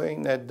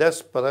in a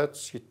desperate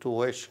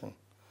situation.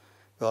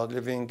 We are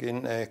living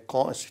in a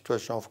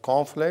situation of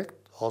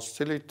conflict,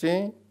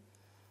 hostility,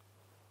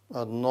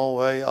 and no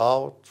way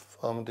out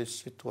from this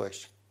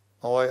situation.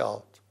 No way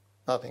out.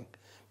 Nothing.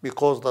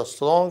 Because the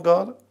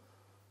stronger,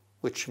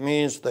 which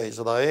means the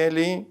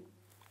Israeli,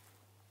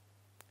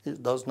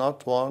 it does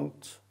not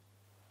want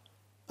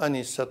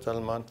any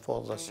settlement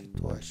for the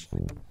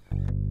situation.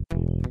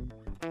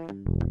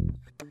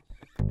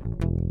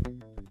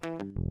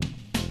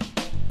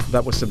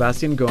 That was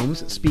Sebastian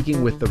Gomes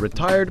speaking with the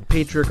retired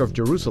Patriarch of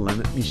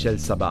Jerusalem, Michel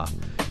Sabah.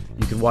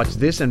 You can watch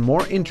this and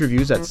more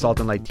interviews at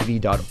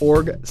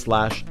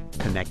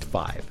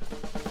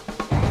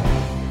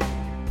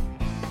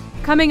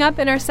saltandlighttv.org/connect5. Coming up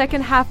in our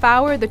second half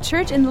hour, the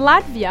church in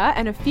Latvia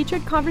and a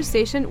featured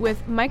conversation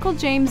with Michael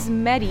James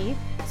Meddy,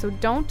 so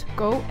don't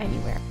go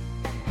anywhere.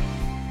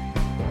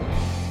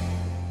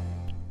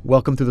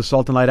 Welcome to the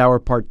Salt and Light Hour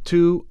Part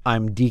 2.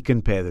 I'm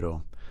Deacon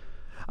Pedro.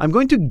 I'm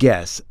going to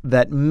guess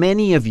that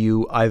many of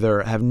you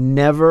either have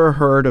never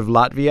heard of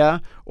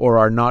Latvia or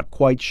are not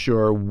quite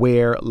sure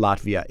where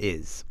Latvia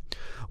is.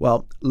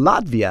 Well,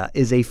 Latvia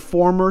is a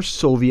former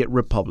Soviet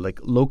republic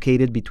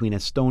located between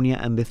Estonia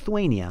and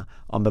Lithuania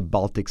on the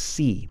Baltic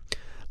Sea.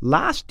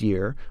 Last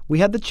year, we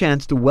had the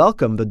chance to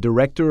welcome the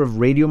director of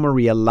Radio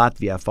Maria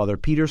Latvia, Father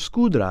Peter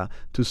Skudra,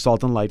 to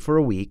Salt and Light for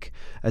a week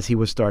as he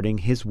was starting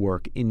his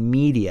work in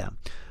media.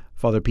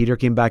 Father Peter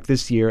came back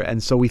this year,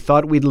 and so we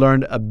thought we'd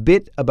learn a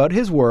bit about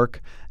his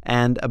work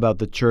and about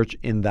the church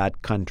in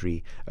that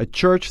country, a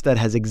church that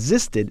has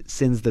existed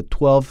since the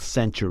 12th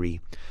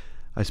century.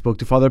 I spoke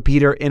to Father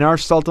Peter in our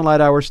Salt and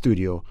Light Hour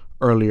studio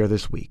earlier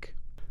this week.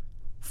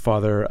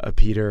 Father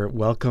Peter,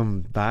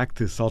 welcome back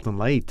to Salt and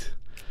Light.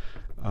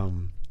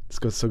 It's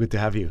so good to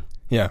have you.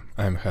 Yeah,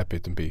 I'm happy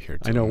to be here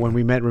too. I know when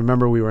we met,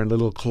 remember we were in a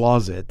little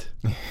closet,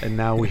 and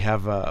now we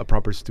have a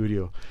proper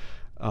studio.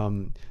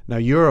 Now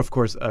you're, of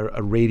course,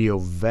 a radio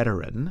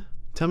veteran.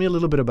 Tell me a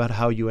little bit about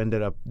how you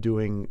ended up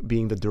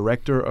being the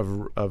director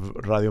of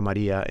Radio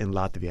Maria in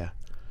Latvia.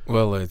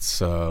 Well,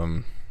 it's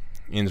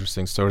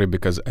interesting story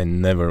because I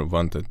never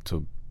wanted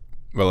to.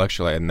 Well,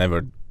 actually, I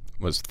never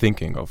was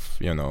thinking of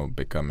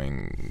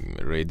becoming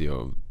a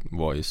radio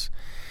voice.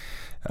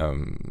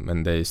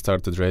 When they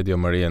started Radio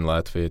Maria in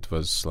Latvia, it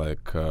was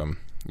like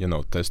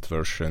test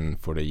version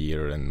for a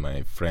year, and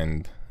my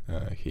friend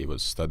He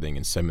was studying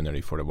in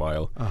seminary for a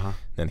while.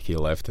 Then he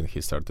left and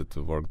he started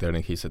to work there.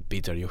 And he said,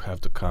 Peter, you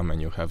have to come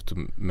and you have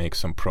to make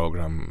some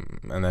program.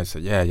 And I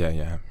said, yeah,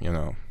 you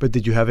know. But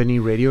did you have any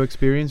radio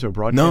experience or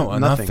broadcast? No,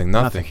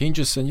 nothing. He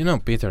just said, you know,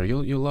 Peter,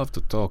 you love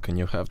to talk and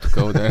you have to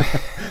go there.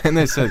 And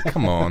I said,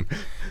 come on.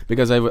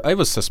 Because I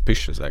was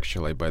suspicious,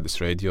 actually, by this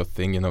radio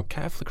thing. You know,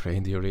 Catholic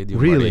radio really?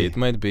 Maria, it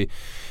might be,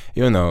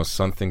 you know,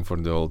 something for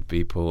the old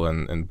people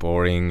and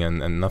boring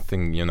and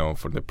nothing, you know,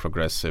 for the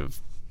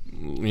progressive,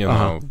 you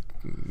know,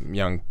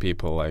 young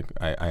people like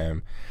I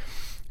am.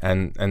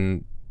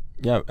 And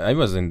yeah, I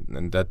was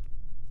in that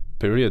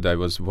period. I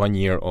was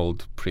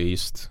 1-year-old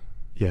priest.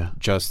 Yeah.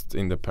 Just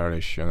in the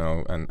parish, you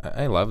know, and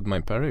I loved my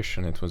parish,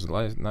 and it was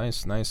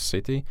nice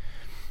city.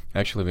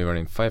 Actually, we were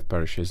in 5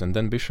 parishes, and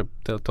then Bishop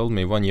told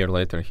me 1 year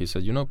later, he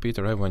said, you know,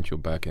 Peter, I want you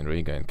back in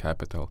Riga, in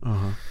capital.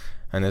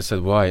 And I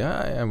said, why?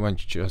 I want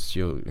just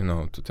you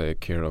know, to take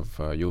care of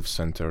youth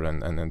center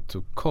and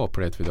to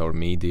cooperate with our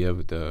media,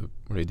 with the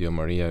Radio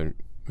Maria,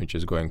 which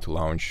is going to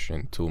launch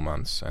in 2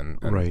 months. And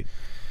right.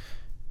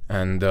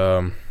 And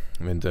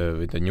with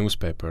the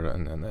newspaper,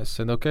 and I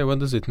said, okay, what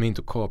does it mean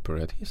to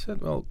cooperate? He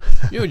said, well,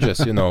 you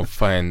just, you know,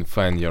 find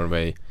your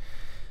way.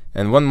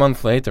 And 1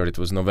 month later, it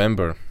was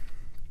November,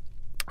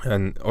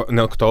 and in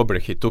October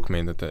he took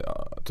me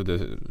to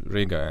the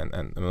Riga,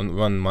 and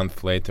 1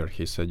 month later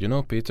he said, you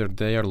know, Peter,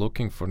 they are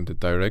looking for the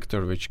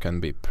director which can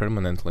be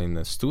permanently in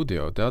the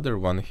studio. The other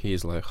one, he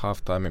is like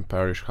half-time in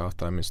parish,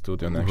 half-time in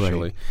studio, and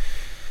actually... Right.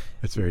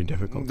 It's very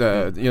difficult.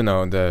 You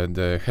know,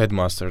 the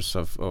headmasters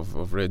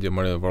of Radio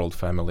Maria World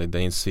Family,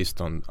 they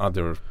insist on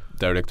other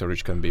director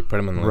which can be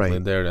permanently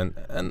there,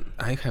 and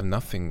I have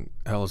nothing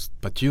else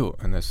but you.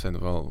 And I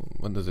said, well,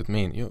 what does it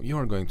mean? You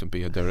are going to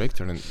be a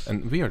director,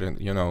 and we are,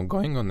 you know,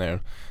 going on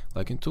there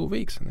like in 2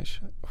 weeks. And I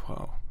said,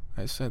 wow.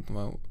 I said,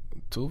 well,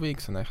 2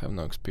 weeks and I have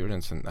no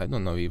experience, and I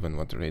don't know even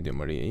what Radio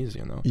Maria is,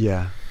 you know.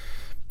 Yeah.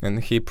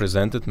 And he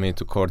presented me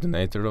to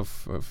coordinator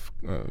of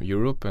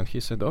Europe, and he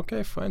said,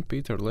 okay, fine,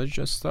 Peter, let's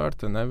just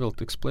start, and I will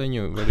explain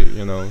you very,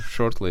 you know,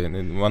 shortly. And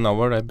in 1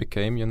 hour, I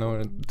became, you know,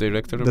 a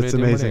director of Radio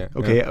Maria. That's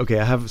amazing. Okay,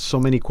 I have so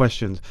many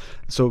questions.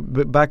 So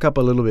back up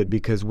a little bit,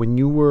 because when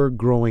you were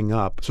growing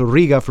up, so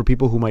Riga, for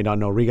people who might not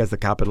know, Riga is the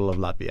capital of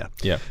Latvia.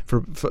 Yeah.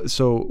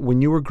 So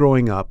when you were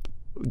growing up,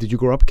 did you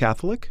grow up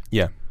Catholic?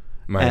 Yeah.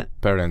 My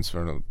parents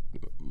were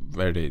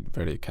very,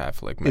 very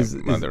Catholic. My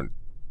mother...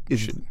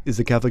 Is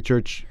the Catholic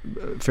Church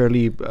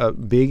fairly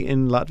big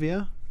in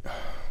Latvia?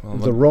 Well,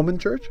 the Roman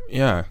Church?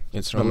 Yeah,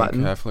 it's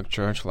Roman Catholic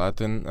Church,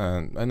 Latin.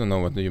 I don't know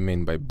what do you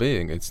mean by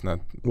big. It's not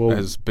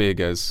as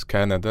big as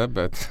Canada,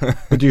 but...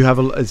 But do you have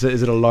is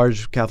it a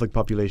large Catholic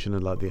population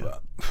in Latvia?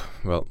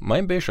 Well,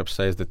 my bishop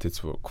says that it's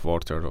a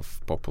quarter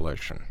of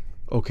population.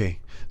 Okay.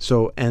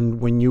 So, and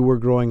when you were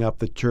growing up,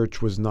 the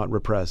church was not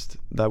repressed.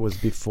 That was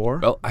before?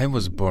 Well, I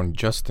was born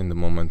just in the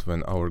moment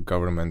when our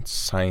government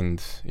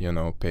signed, you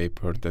know,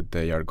 paper that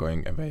they are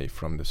going away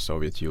from the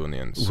Soviet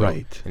Union. So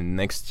right. And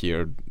next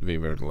year, we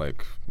were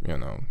like, you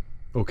know...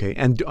 Okay.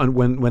 And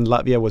when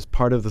Latvia was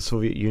part of the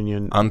Soviet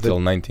Union... Until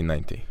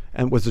 1990.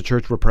 And was the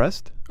church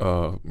repressed?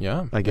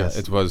 Yeah. I guess.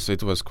 Yeah,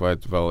 it was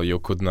quite, well, you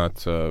could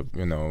not,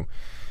 you know...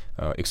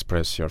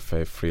 express your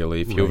faith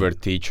freely. If you were a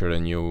teacher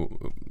and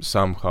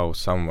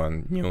someone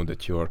knew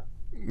that you're,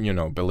 you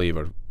know,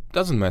 believer,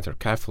 doesn't matter,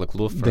 Catholic,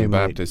 Lutheran,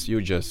 Baptist, you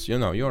just, you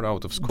know, you're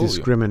out of school.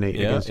 Discriminate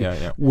against you.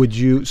 Yeah. Would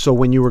you, so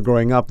when you were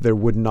growing up, there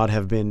would not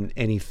have been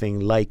anything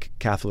like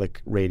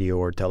Catholic radio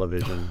or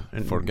television?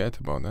 Forget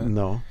about that.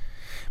 No.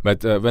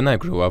 But when I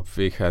grew up,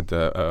 we had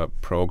a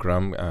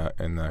program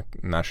in a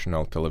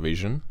national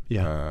television.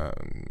 Yeah.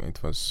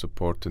 It was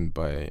supported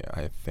by,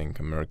 I think,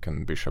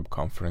 American Bishop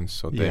Conference.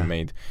 So they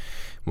made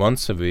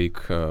once a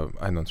week,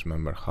 I don't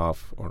remember,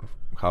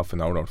 half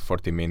an hour or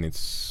 40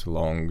 minutes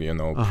long, you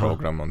know,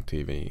 program on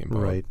TV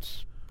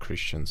about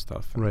Christian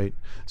stuff. Right.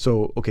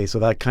 So, okay, so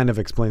that kind of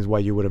explains why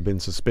you would have been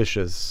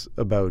suspicious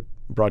about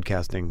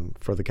broadcasting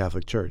for the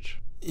Catholic Church.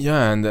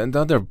 Yeah, and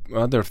the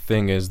other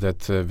thing is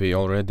that we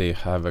already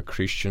have a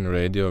Christian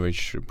radio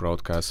which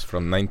broadcasts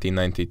from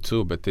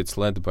 1992, but it's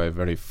led by a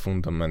very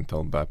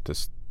fundamental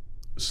Baptist.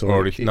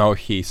 So now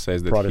he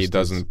says that he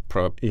doesn't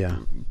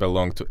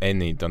belong to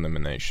any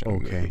denomination.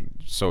 Okay.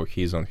 So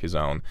he's on his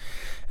own.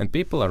 And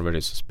people are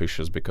very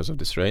suspicious because of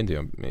this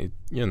radio.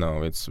 You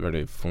know, it's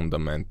very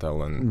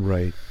fundamental. And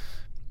right.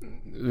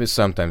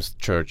 Sometimes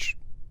church...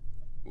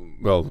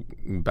 Well,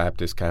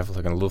 Baptist,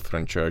 Catholic, and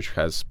Lutheran Church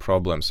has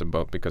problems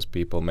because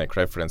people make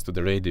reference to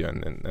the radio,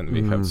 and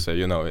we have to say,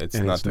 you know, it's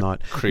not a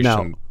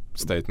Christian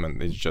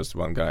statement. It's just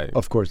one guy.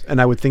 Of course,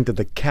 and I would think that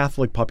the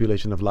Catholic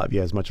population of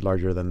Latvia is much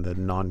larger than the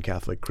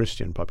non-Catholic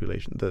Christian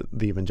population, the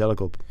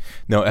evangelical.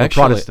 No,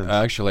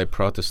 actually,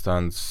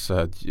 Protestants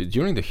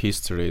during the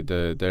history,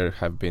 there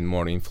have been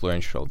more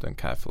influential than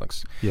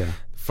Catholics. Yeah.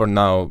 For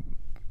now,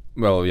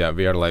 well, yeah,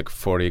 we are like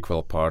 4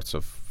 equal parts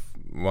of.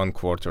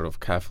 1/4 of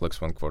Catholics,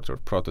 1/4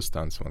 of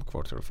Protestants,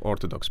 1/4 of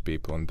Orthodox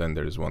people, and then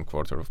there is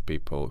 1/4 of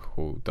people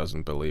who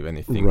doesn't believe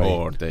anything,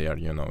 or they are,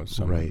 you know,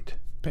 some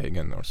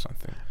pagan or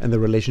something. And the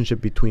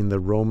relationship between the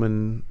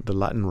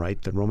Latin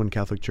Rite, the Roman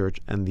Catholic Church,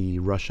 and the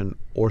Russian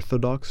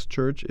Orthodox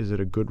Church, is it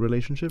a good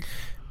relationship?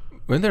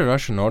 When the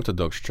Russian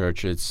Orthodox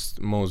Church, it's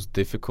most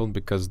difficult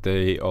because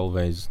they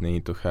always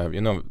need to have,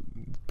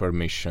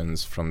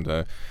 permissions from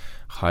the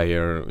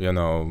higher,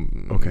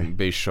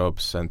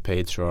 bishops and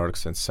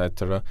patriarchs,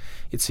 etc.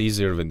 It's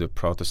easier with the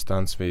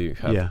Protestants. We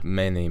have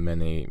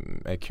many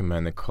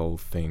ecumenical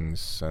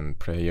things and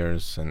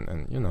prayers,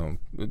 and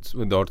it's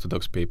with the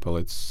Orthodox people.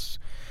 It's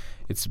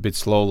a bit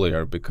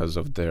slower because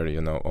of their,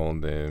 all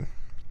the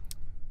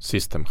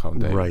system how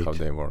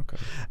they work.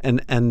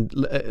 And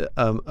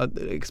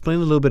explain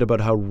a little bit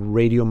about how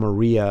Radio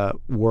Maria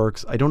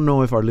works. I don't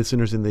know if our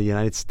listeners in the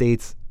United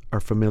States are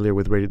familiar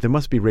with radio. There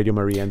must be Radio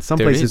Maria in some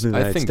places in the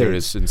United States. I think there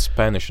is in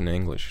Spanish and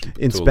English.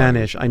 In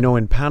Spanish. I know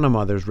in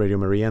Panama there's Radio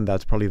Maria, and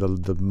that's probably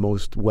the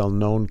most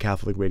well-known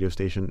Catholic radio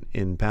station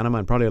in Panama,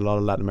 and probably a lot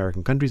of Latin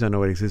American countries. I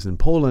know it exists in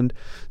Poland.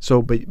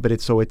 So, but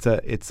it's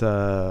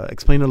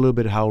explain a little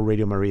bit how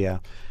Radio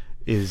Maria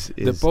is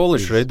the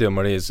Polish Radio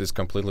Maria is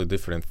completely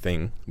different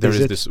thing. There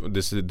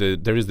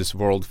is this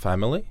world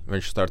family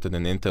which started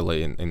in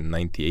Italy in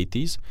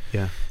 1980s,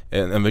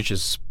 and which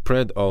is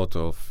spread out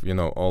of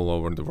all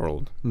over the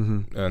world,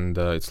 and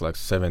it's like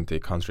 70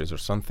 countries or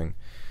something.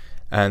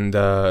 And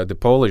the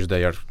Polish,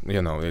 they are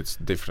it's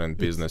different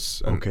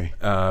business. Okay.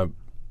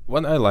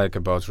 What I like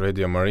about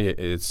Radio Maria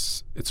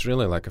is it's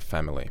really like a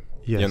family.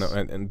 Yes.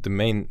 And the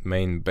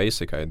main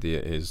basic idea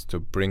is to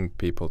bring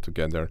people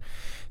together,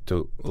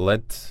 to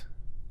let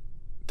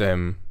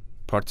them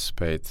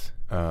participate,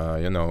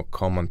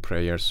 common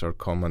prayers or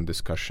common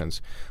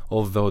discussions,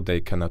 although they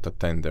cannot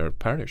attend their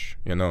parish.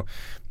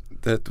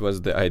 That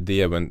was the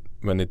idea when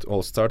it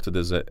all started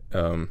as a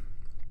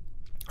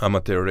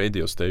amateur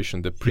radio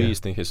station. The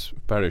priest in his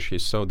parish, he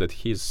saw that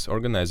he's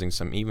organizing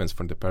some events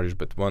for the parish,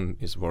 but one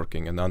is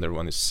working, another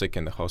one is sick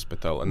in the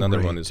hospital,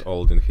 another one is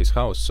old in his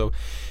house, so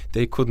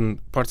they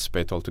couldn't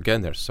participate all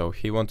together. So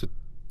he wanted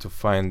to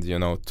find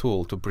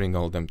tool to bring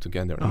all them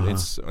together, and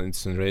it's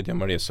in Radio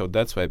Maria. So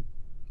that's why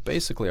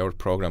basically our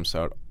programs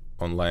are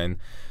online,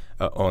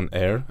 on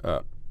air,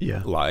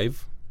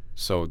 live,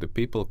 so the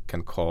people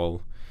can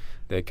call,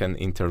 they can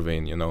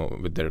intervene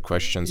with their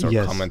questions or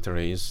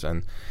commentaries,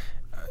 and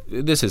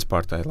this is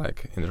part I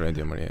like in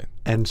Radio Maria.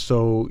 And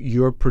so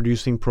you're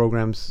producing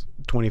programs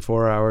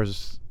 24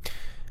 hours,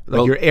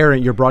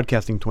 you're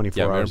broadcasting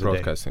 24 hours a day. Yeah, we're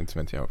broadcasting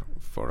 24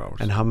 hours.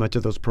 And how much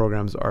of those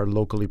programs are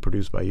locally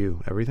produced by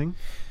you? Everything?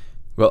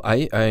 Well,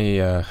 I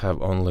have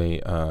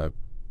only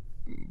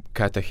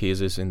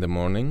catechesis in the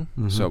morning,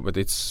 but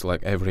it's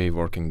like every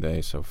working day,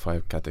 so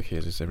 5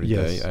 catechesis every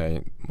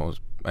day.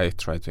 I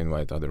try to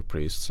invite other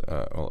priests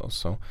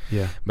also.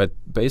 Yeah. But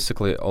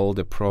basically all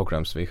the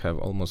programs, we have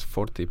almost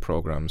 40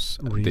 programs,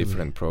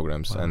 different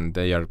programs, and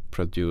they are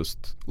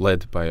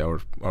led by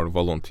our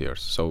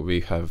volunteers. So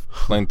we have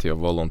plenty of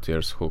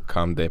volunteers who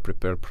come, they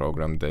prepare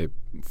program, they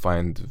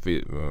find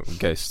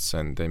guests,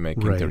 and they make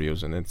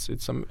interviews, and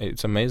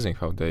it's amazing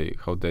how they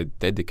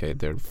dedicate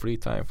their free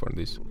time for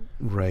this.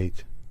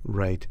 Right.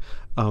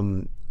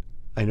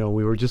 I know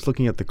we were just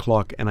looking at the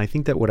clock, and I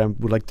think that what I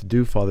would like to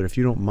do, Father, if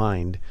you don't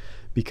mind,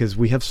 because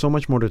we have so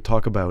much more to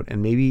talk about,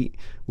 and maybe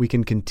we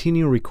can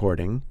continue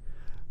recording,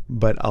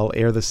 but I'll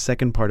air the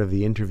second part of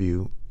the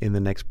interview in the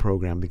next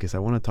program, because I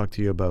want to talk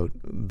to you about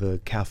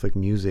the Catholic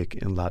music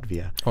in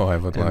Latvia. Oh, I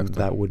would love to.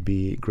 That would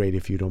be great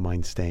if you don't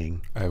mind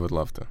staying. I would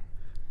love to.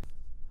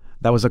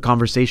 That was a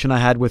conversation I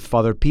had with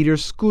Father Peter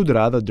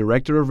Skudra, the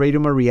director of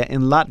Radio Maria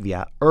in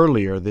Latvia,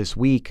 earlier this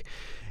week.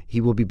 He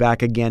will be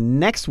back again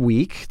next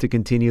week to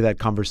continue that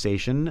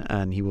conversation,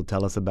 and he will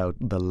tell us about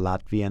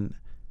Latvian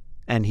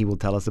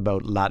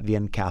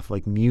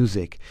Catholic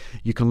music.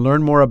 You can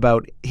learn more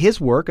about his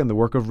work and the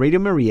work of Radio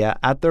Maria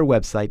at their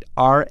website,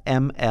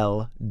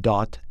 rml.lv.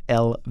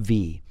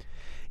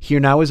 Here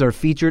now is our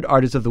featured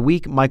artist of the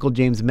week, Michael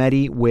James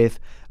Meddy, with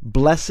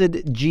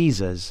Blessed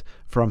Jesus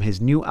from his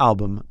new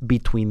album,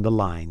 Between the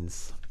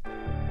Lines.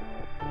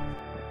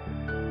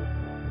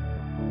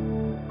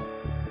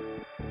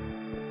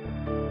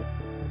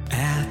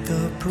 At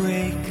the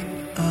break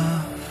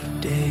of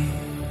day,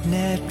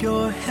 let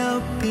your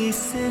help be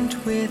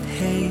sent with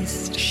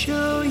haste.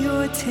 Show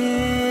your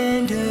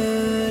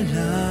tender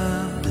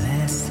love,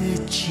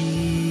 blessed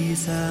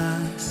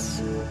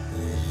Jesus.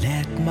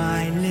 Let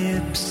my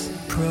lips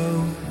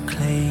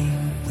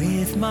proclaim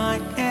with my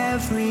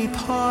every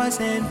pause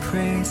and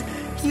praise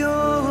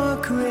your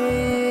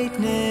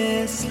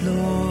greatness,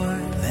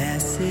 Lord.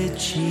 Blessed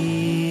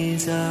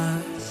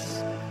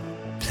Jesus,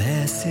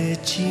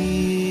 blessed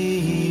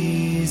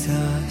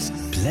Jesus,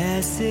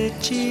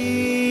 blessed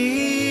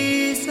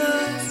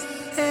Jesus.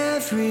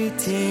 Every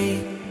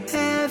day,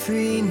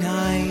 every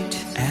night,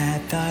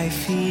 at thy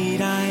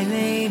feet I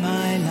lay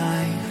my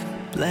life.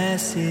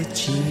 Blessed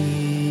Jesus.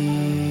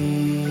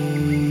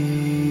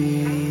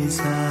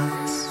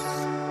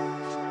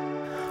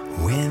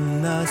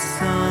 When the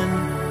sun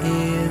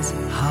is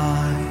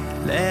high,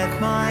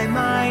 let my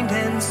mind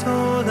and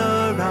soul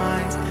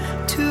arise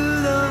to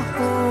the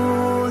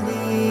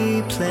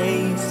holy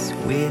place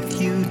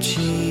with you.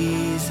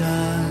 Jesus.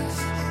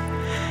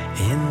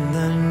 In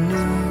the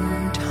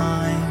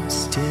noontime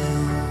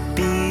still,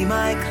 be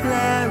my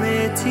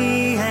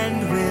clarity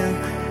and will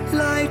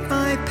light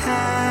my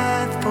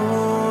path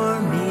for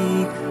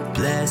me.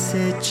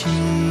 Blessed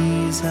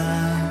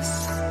Jesus,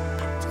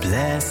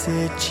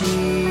 blessed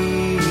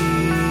Jesus,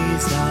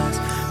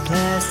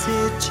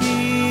 blessed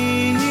Jesus.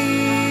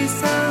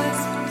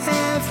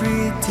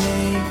 Every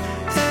day,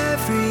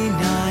 every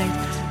night,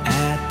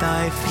 at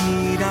thy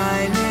feet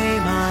I lay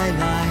my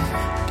life.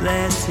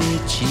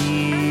 Blessed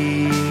Jesus.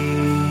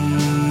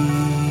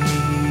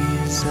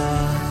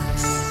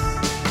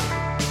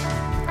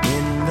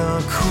 In the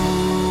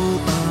cool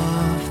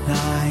of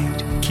night,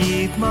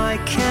 keep my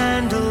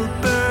candle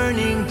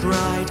burning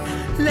bright.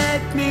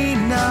 Let me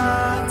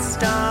not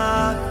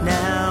stop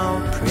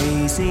now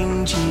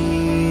praising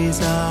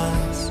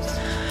Jesus.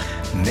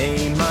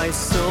 May my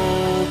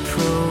soul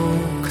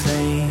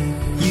proclaim,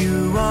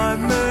 you are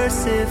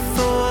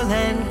merciful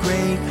and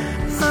great.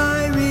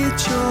 I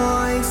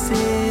rejoice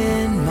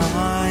in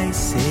my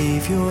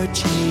Savior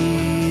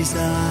Jesus.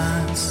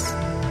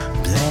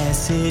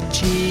 Blessed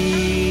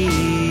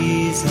Jesus,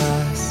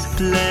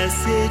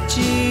 blessed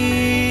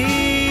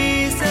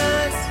Jesus.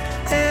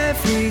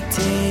 Every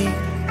day,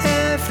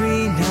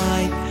 every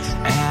night,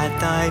 at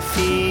thy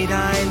feet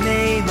I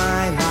lay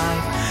my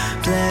life.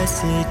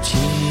 Blessed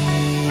Jesus.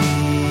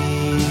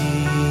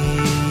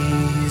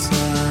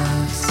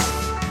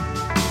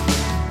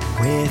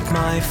 With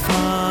my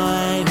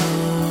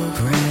final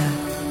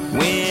breath,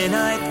 when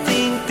I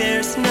think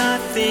there's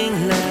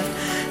nothing left,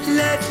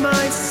 let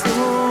my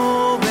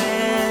soul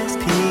rest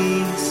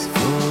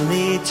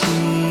peacefully,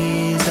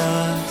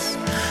 Jesus.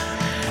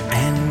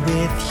 And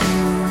with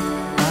you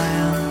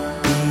I'll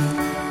be,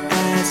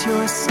 as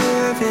your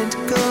servant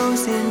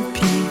goes in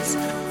peace.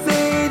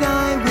 May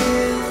thy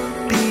will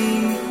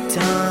be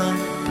done,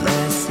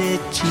 blessed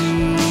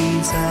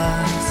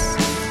Jesus.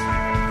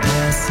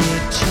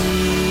 Blessed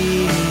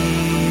Jesus,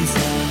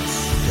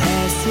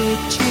 blessed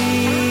Jesus.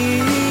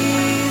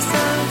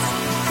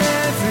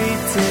 Every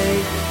day,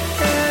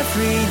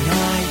 every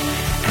night,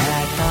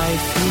 at thy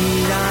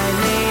feet I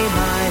lay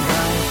my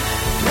life.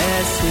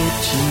 Blessed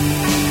Jesus.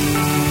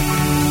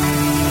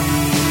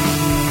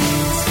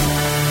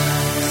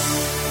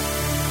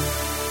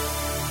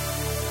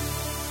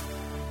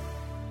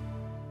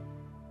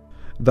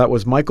 That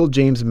was Michael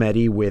James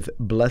Meddy with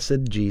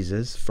Blessed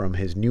Jesus from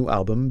his new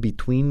album,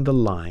 Between the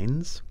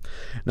Lines.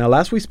 Now,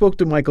 last we spoke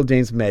to Michael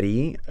James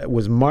Meddy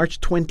was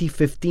March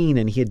 2015,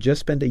 and he had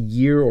just spent a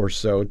year or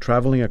so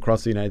traveling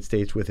across the United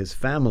States with his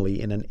family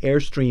in an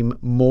Airstream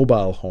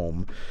mobile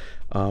home,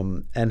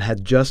 and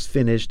had just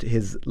finished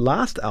his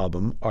last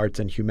album, Arts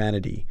and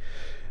Humanity.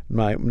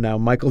 Now,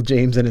 Michael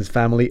James and his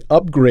family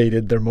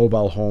upgraded their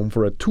mobile home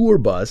for a tour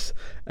bus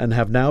and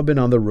have now been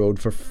on the road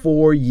for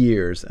 4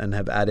 years and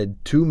have added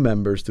 2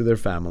 members to their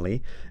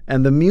family.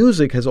 And the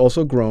music has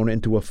also grown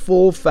into a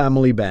full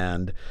family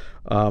band.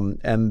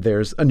 And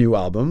there's a new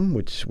album,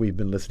 which we've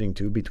been listening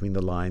to, Between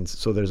the Lines.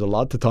 So there's a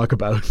lot to talk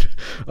about.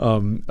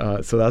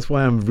 So that's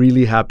why I'm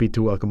really happy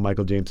to welcome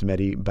Michael James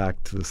Meddy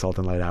back to the Salt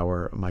and Light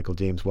Hour. Michael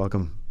James,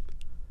 welcome.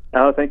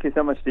 Oh, thank you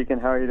so much, Deacon.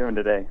 How are you doing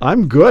today?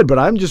 I'm good, but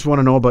I just want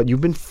to know about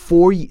it's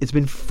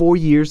been 4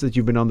 years that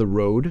you've been on the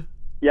road.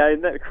 Yeah,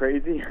 isn't that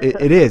crazy?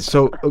 It is.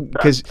 So,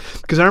 because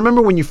I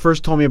remember when you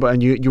first told me about,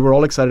 and you were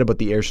all excited about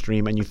the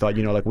Airstream, and you thought,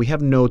 like, we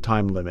have no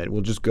time limit.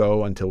 We'll just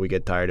go until we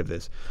get tired of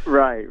this.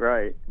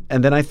 Right.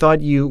 And then I thought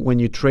when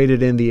you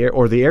traded in the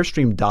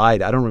Airstream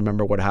died. I don't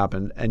remember what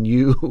happened.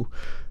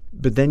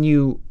 But then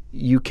you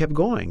kept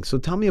going. So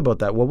tell me about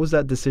that. What was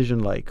that decision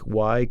like?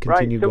 Why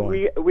continue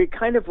going? So we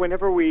kind of,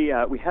 whenever we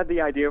had the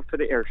idea for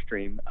the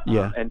Airstream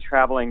and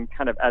traveling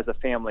kind of as a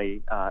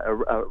family,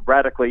 a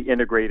radically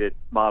integrated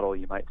model,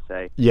 you might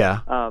say.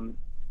 Yeah.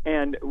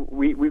 And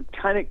we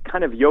kind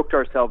of yoked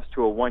ourselves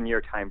to a 1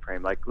 year time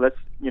frame. Like, there's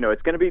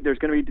going to be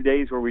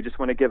days where we just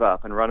want to give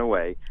up and run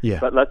away. Yeah.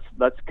 But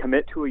let's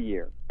commit to a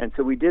year. And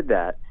so we did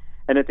that.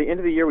 And at the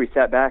end of the year, we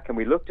sat back and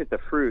we looked at the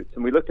fruits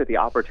and we looked at the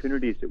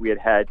opportunities that we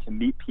had to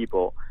meet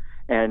people,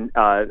 and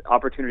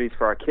opportunities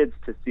for our kids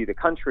to see the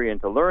country and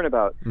to learn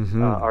about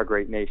our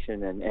great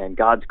nation and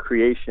God's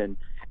creation,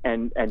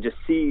 and just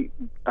see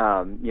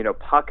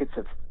pockets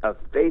of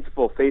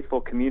faithful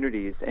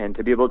communities, and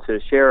to be able to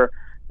share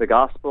the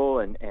gospel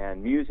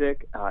and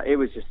music. It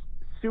was just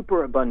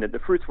super abundant. The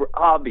fruits were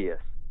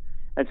obvious,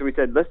 and so we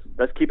said,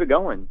 let's keep it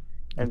going.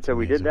 And That's so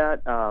we amazing.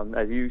 did that.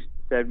 As you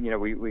said, we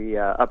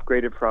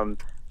upgraded from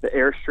the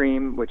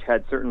Airstream, which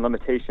had certain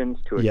limitations,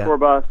 to a tour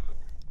bus.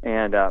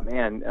 And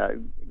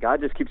God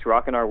just keeps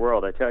rocking our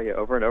world, I tell you,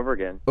 over and over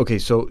again. Okay,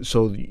 so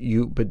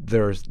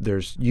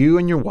there's you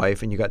and your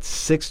wife, and you got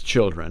 6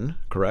 children,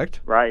 correct?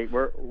 Right.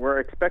 We're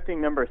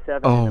expecting number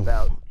 7 in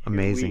about 2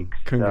 amazing! weeks,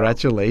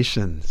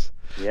 Congratulations.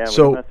 Yeah, we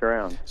don't mess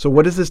around. So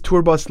what does this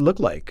tour bus look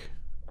like?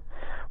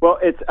 Well,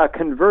 it's a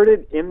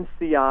converted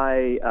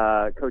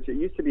MCI coach. It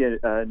used to be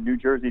a New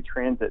Jersey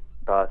Transit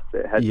bus.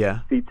 It had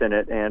seats in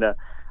it, and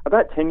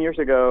about 10 years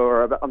ago,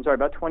 or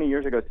about 20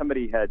 years ago,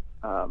 somebody had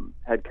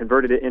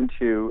converted it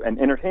into an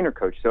entertainer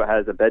coach. So it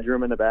has a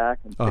bedroom in the back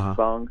and 6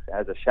 bunks, it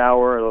has a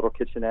shower, a little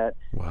kitchenette.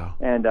 Wow.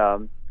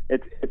 And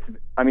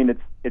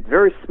it's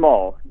very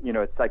small.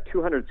 It's like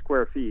 200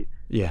 square feet.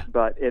 Yeah.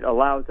 But it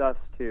allows us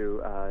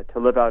to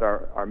live out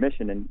our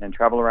mission and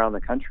travel around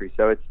the country.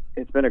 So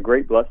it's been a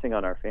great blessing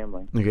on our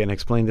family. Okay, and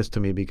explain this to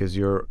me, because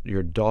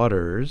your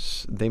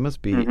daughters, they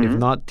must be, if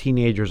not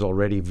teenagers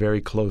already,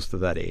 very close to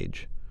that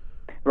age.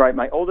 Right.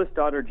 My oldest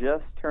daughter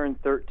just turned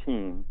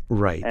 13.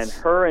 Right. And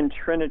her and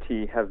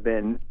Trinity have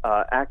been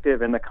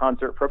active in the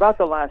concert for about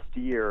the last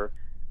year,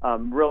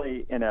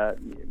 really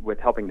with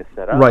helping to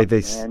set up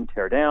and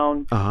tear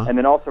down, and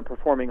then also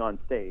performing on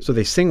stage. So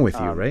they sing with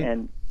you, right?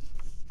 And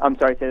I'm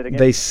sorry, say that again?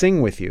 They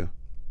sing with you.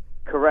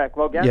 Correct.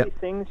 Well, Gabby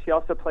sings. She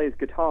also plays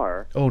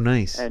guitar. Oh,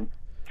 nice. And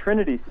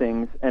Trinity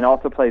sings and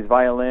also plays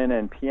violin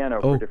and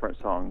piano for different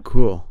songs.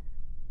 Cool.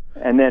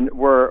 And then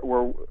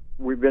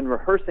we've been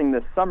rehearsing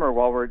this summer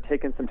while we're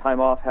taking some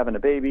time off, having a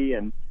baby,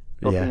 and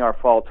booking our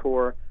fall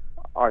tour.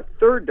 Our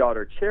third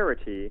daughter,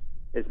 Charity,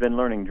 has been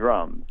learning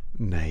drums.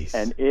 Nice.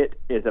 And we're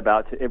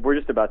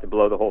just about to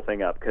blow the whole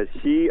thing up, because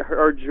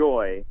her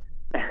joy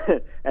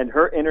and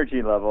her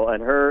energy level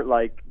and her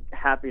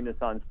happiness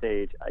on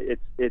stage,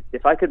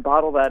 if I could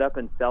bottle that up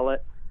and sell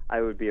it,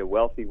 I would be a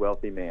wealthy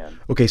man.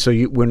 Okay, so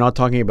we're not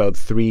talking about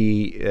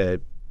 3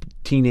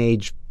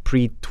 teenage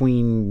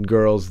pre-tween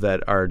girls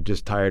that are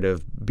just tired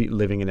of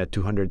living in a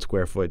 200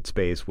 square foot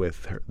space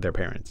with their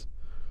parents.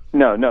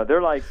 No,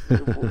 they're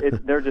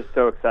they're just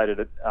so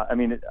excited.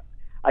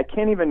 I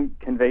can't even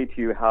convey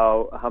to you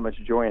how much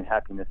joy and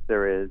happiness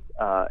there is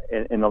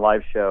in the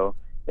live show.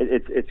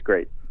 It's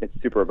great. It's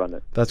super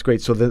abundant. That's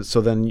great. So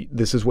then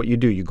this is what you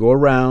do. You go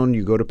around,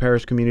 you go to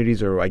parish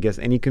communities, or I guess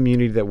any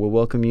community that will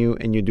welcome you,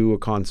 and you do a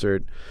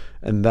concert,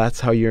 and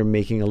that's how you're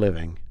making a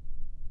living.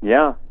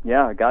 Yeah.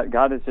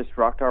 God has just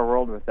rocked our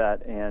world with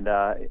that, and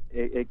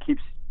it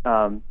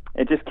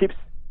just keeps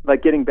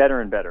getting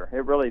better and better.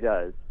 It really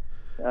does.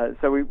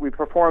 So we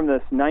perform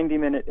this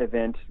 90-minute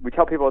event. We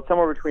tell people it's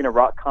somewhere between a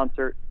rock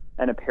concert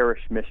and a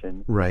parish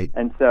mission. Right.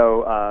 And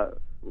so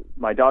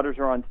my daughters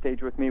are on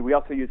stage with me. We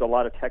also use a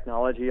lot of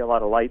technology, a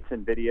lot of lights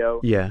and video,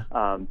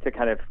 to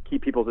kind of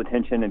keep people's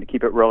attention and to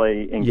keep it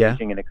really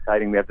engaging and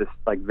exciting. We have this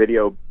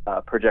video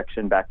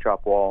projection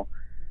backdrop wall.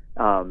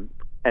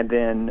 And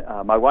then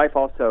my wife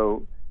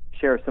also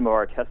shares some of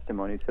our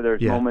testimonies. So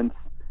there's moments,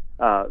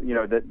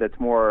 that's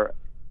more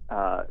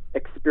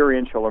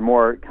experiential, or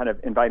more kind of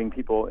inviting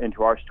people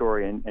into our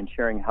story and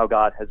sharing how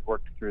God has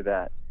worked through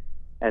that.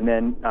 And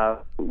then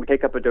we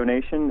take up a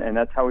donation, and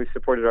that's how we've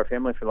supported our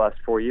family for the last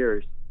 4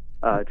 years,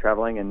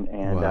 traveling.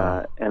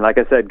 And like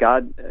I said,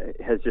 God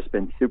has just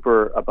been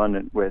super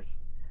abundant with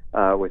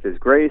His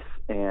grace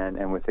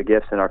and with the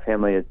gifts, and our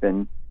family has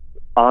been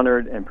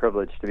honored and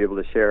privileged to be able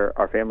to share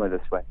our family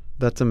this way.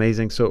 That's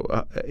amazing.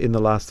 So in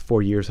the last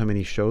 4 years, how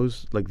many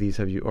shows like these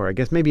have you, or I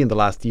guess maybe in the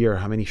last year,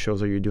 how many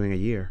shows are you doing a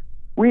year?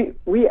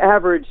 We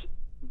average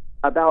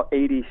about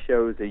 80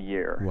 shows a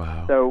year.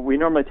 Wow. So we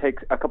normally take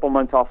a couple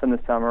months off in the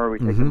summer. We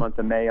take the month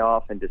of May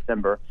off in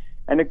December.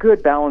 And a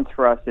good balance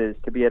for us is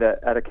to be at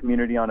a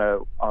community on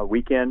a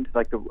weekend.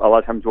 A lot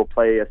of times we'll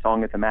play a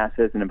song at the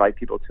masses and invite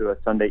people to a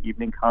Sunday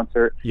evening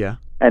concert. Yeah.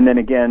 And then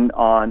again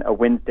on a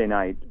Wednesday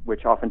night,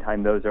 which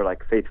oftentimes those are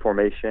like Faith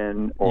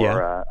Formation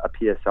or a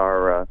PSR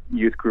or a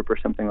youth group or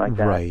something like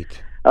that.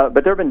 Right.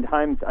 But there have been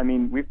times,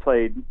 we've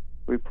played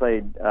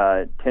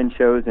 10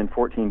 shows in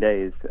 14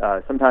 days.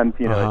 Sometimes,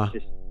 it's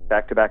just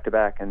back to back to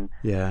back, and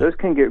those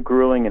can get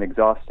grueling and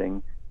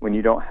exhausting when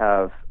you don't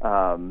have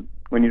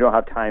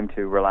time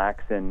to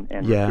relax and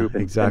recoup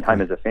and spend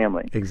time as a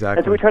family. Exactly.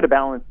 And so we try to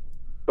balance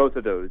both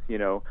of those.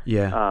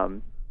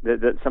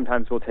 That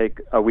sometimes we'll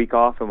take a week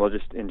off and we'll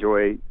just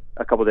enjoy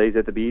a couple days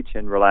at the beach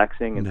and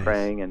relaxing and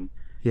praying and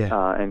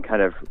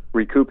kind of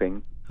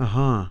recouping.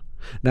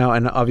 Now,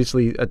 and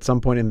obviously at some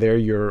point in there,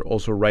 you're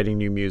also writing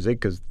new music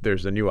because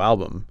there's a new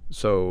album.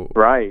 So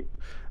right.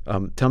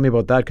 Tell me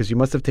about that, because you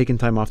must have taken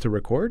time off to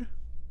record.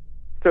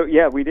 So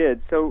yeah, we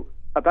did. So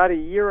about a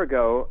year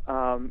ago,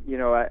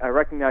 I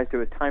recognized it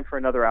was time for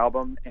another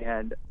album,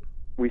 and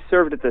we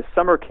served at the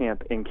summer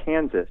camp in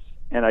Kansas.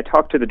 And I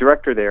talked to the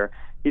director there.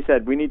 He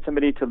said, we need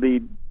somebody to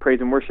lead praise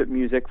and worship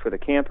music for the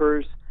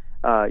campers.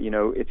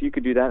 If you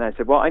could do that. And I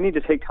said, well, I need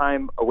to take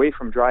time away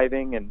from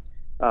driving and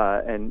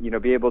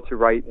be able to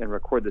write and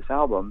record this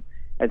album.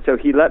 And so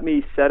he let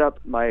me set up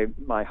my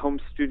home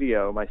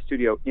studio,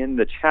 in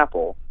the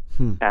chapel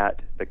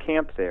at the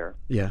camp there.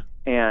 Yeah.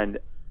 And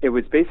it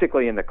was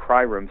basically in the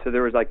cry room. So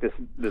there was like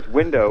this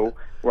window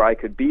where I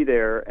could be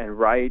there and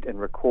write and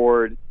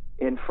record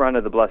in front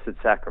of the Blessed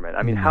Sacrament.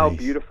 I mean, nice. How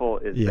beautiful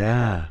is that?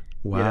 Yeah.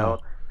 Wow.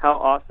 How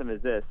awesome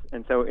is this?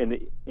 And so in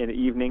the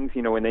evenings,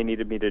 when they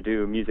needed me to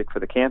do music for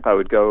the camp, I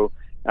would go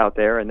out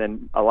there, and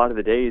then a lot of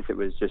the days it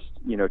was just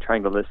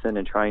trying to listen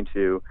and trying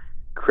to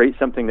create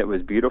something that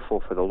was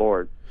beautiful for the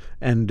Lord.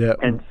 And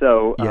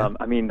so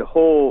the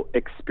whole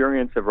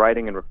experience of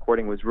writing and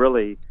recording was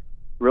really,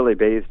 really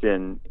based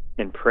in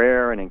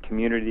prayer and in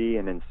community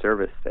and in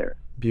service there.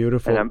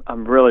 Beautiful. And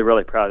I'm really,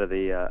 really proud of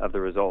the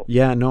result.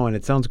 Yeah, no, and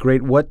it sounds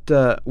great.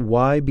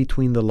 Why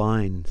Between the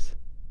Lines?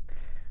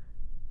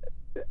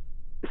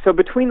 So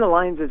Between the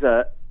Lines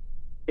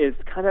is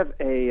kind of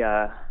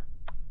a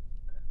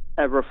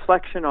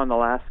reflection on the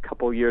last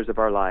couple years of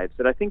our lives.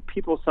 That I think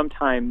people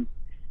sometimes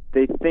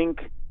they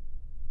think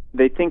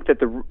that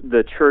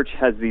the church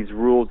has these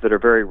rules that are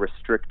very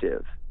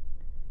restrictive,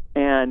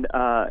 and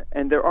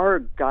there are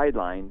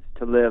guidelines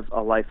to live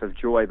a life of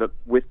joy. But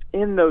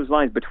within those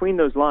lines, between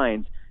those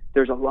lines,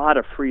 there's a lot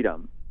of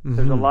freedom. Mm-hmm.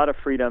 There's a lot of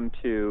freedom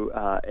to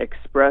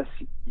express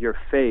your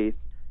faith,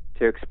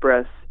 to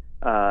express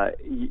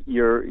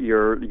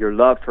your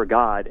love for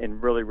God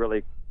in really,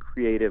 really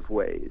creative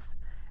ways.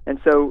 And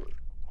so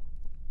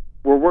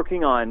we're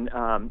working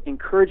on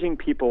encouraging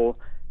people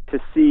to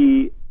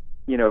see,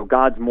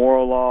 God's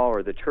moral law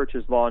or the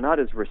church's law not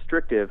as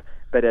restrictive,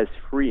 but as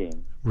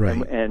freeing,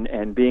 right?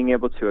 And being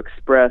able to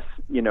express,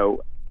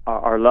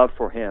 our love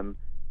for Him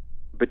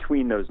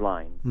between those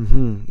lines.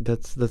 Mm-hmm.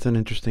 That's an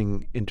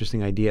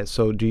interesting idea.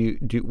 So do you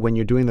when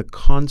you're doing the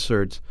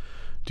concerts,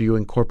 do you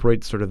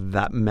incorporate sort of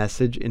that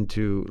message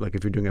into, like,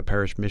 if you're doing a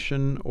parish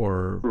mission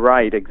or?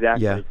 Right,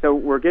 exactly. Yeah. So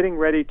we're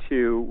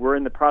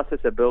in the process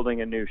of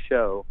building a new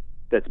show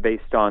that's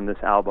based on this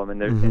album,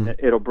 and, and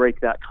it'll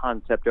break that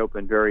concept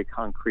open very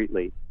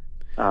concretely.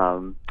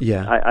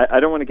 I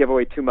don't want to give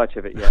away too much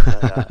of it yet.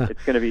 But,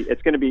 it's going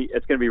to be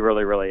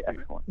really, really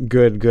excellent.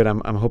 Good.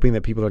 I'm hoping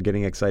that people are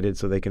getting excited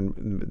so they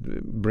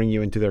can bring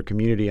you into their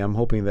community. I'm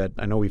hoping that,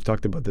 I know we've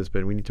talked about this,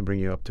 but we need to bring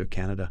you up to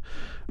Canada,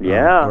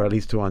 or at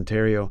least to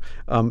Ontario.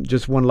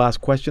 Just one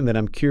last question. That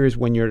I'm curious,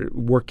 when you're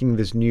working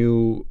this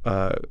new,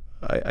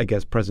 I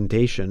guess,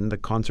 presentation, the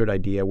concert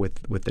idea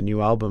with the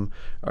new album,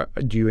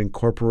 do you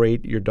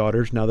incorporate your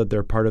daughters now that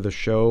they're part of the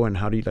show, and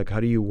how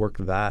do you work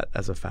that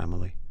as a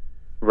family?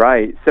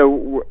 Right.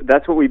 So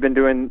that's what we've been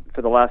doing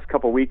for the last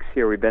couple weeks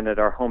here. We've been at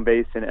our home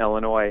base in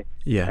Illinois.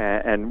 Yeah.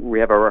 And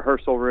we have a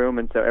rehearsal room,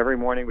 and so every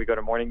morning we go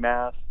to morning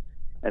mass,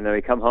 and then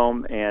we come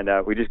home and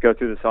we just go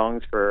through the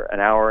songs for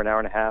an hour and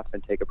a half,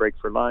 and take a break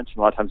for lunch. And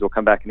a lot of times we'll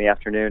come back in the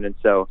afternoon, and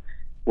so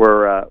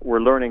we're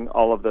learning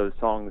all of those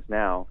songs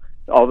now.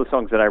 All the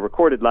songs that I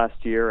recorded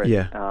last year,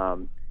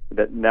 and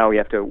that now we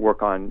have to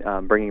work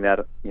on bringing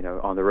that,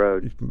 on the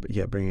road.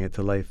 Yeah, bringing it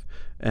to life,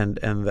 and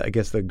I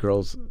guess the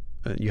girls.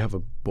 You have a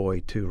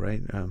boy too,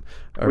 right?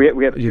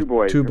 We have two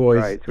boys. Two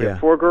boys. Right. So we have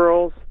 4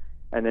 girls,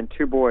 and then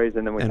 2 boys,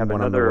 and then we have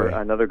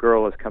another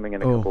girl is coming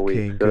in a couple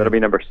weeks. So that'll be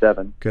number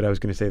 7. Good. I was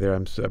going to say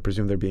I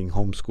presume they're being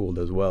homeschooled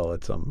as well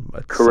at some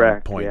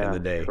point in the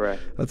day.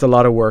 Correct. That's a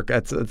lot of work.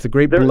 It's a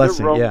great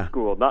blessing. They're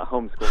Rome-schooled, not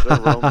homeschooled. They're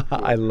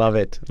Rome-schooled. I love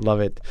it.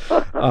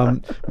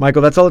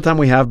 Michael, that's all the time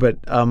we have. But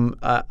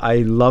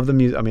I love the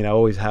music. I mean, I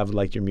always have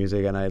liked your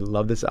music, and I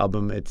love this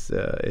album. It's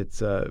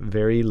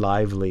very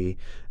lively,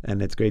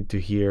 and it's great to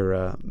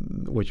hear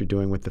what you're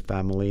doing with the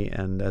family.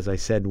 And as I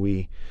said,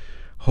 we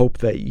hope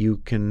that you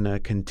can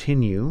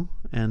continue,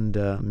 and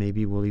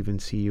maybe we'll even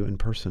see you in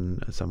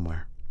person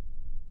somewhere.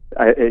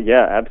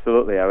 Yeah,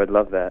 absolutely. I would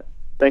love that.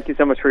 Thank you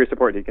so much for your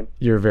support, Deacon.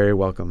 You're very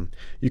welcome.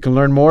 You can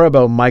learn more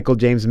about Michael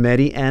James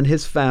Meddy and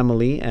his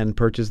family and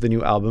purchase the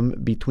new album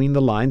Between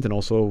the Lines, and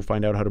also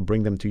find out how to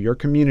bring them to your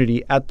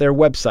community at their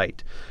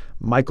website,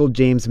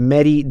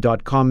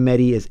 michaeljamesmeddy.com.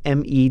 Meddy is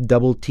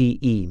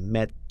METTE,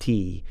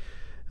 Met-T.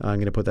 I'm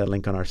going to put that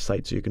link on our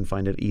site so you can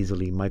find it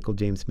easily,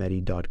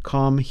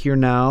 michaeljamesmeddy.com. Here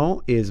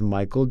now is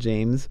Michael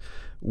James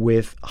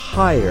with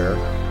Higher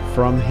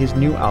from his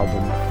new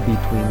album,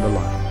 Between the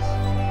Lines.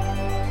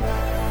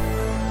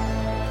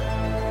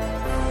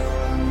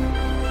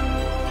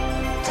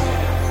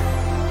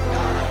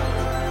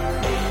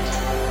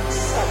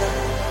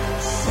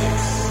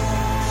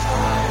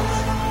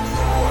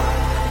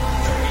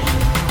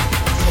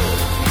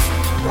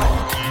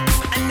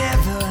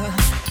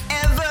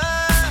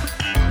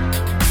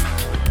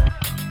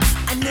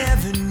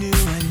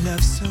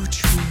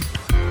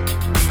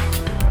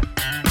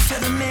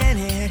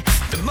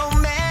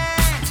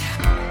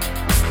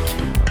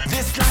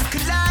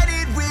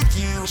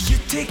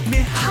 Take me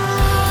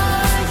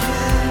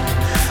higher,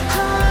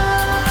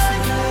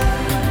 higher.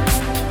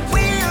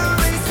 We are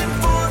racing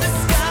for the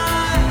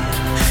sky.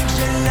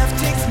 Your love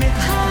takes me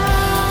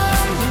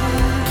higher,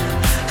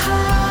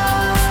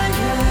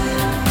 higher.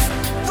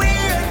 We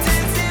are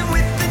dancing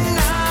with the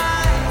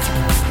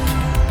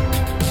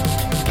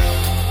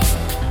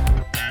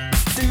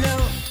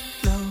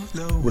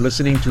night. We're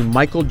listening to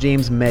Michael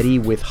James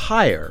Meddy with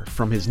Higher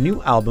from his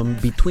new album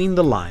Between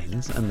the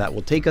Lines, and that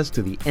will take us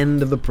to the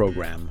end of the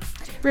program.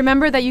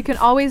 Remember that you can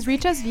always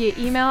reach us via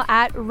email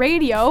at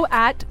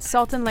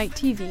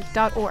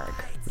radio@saltandlighttv.org.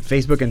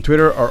 Facebook and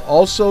Twitter are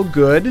also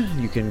good.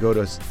 You can go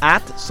to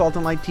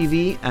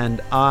 @SaltandLightTV,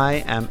 and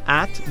I am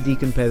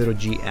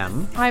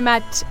 @DeaconPedroGM. I'm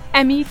at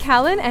Emmy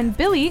Callan, and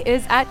Billy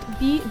is at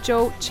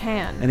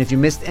BJoeChan. And if you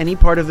missed any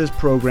part of this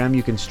program,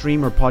 you can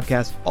stream or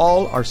podcast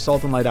all our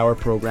Salt and Light Hour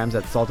programs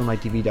at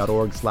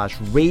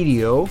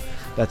saltandlighttv.org/radio.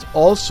 That's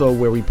also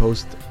where we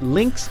post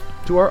links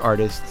to our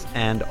artists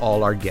and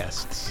all our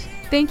guests.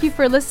 Thank you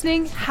for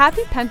listening.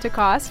 Happy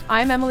Pentecost.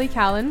 I'm Emily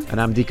Callan. And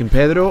I'm Deacon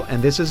Pedro,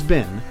 and this has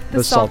been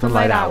the Salt and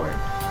Light Hour.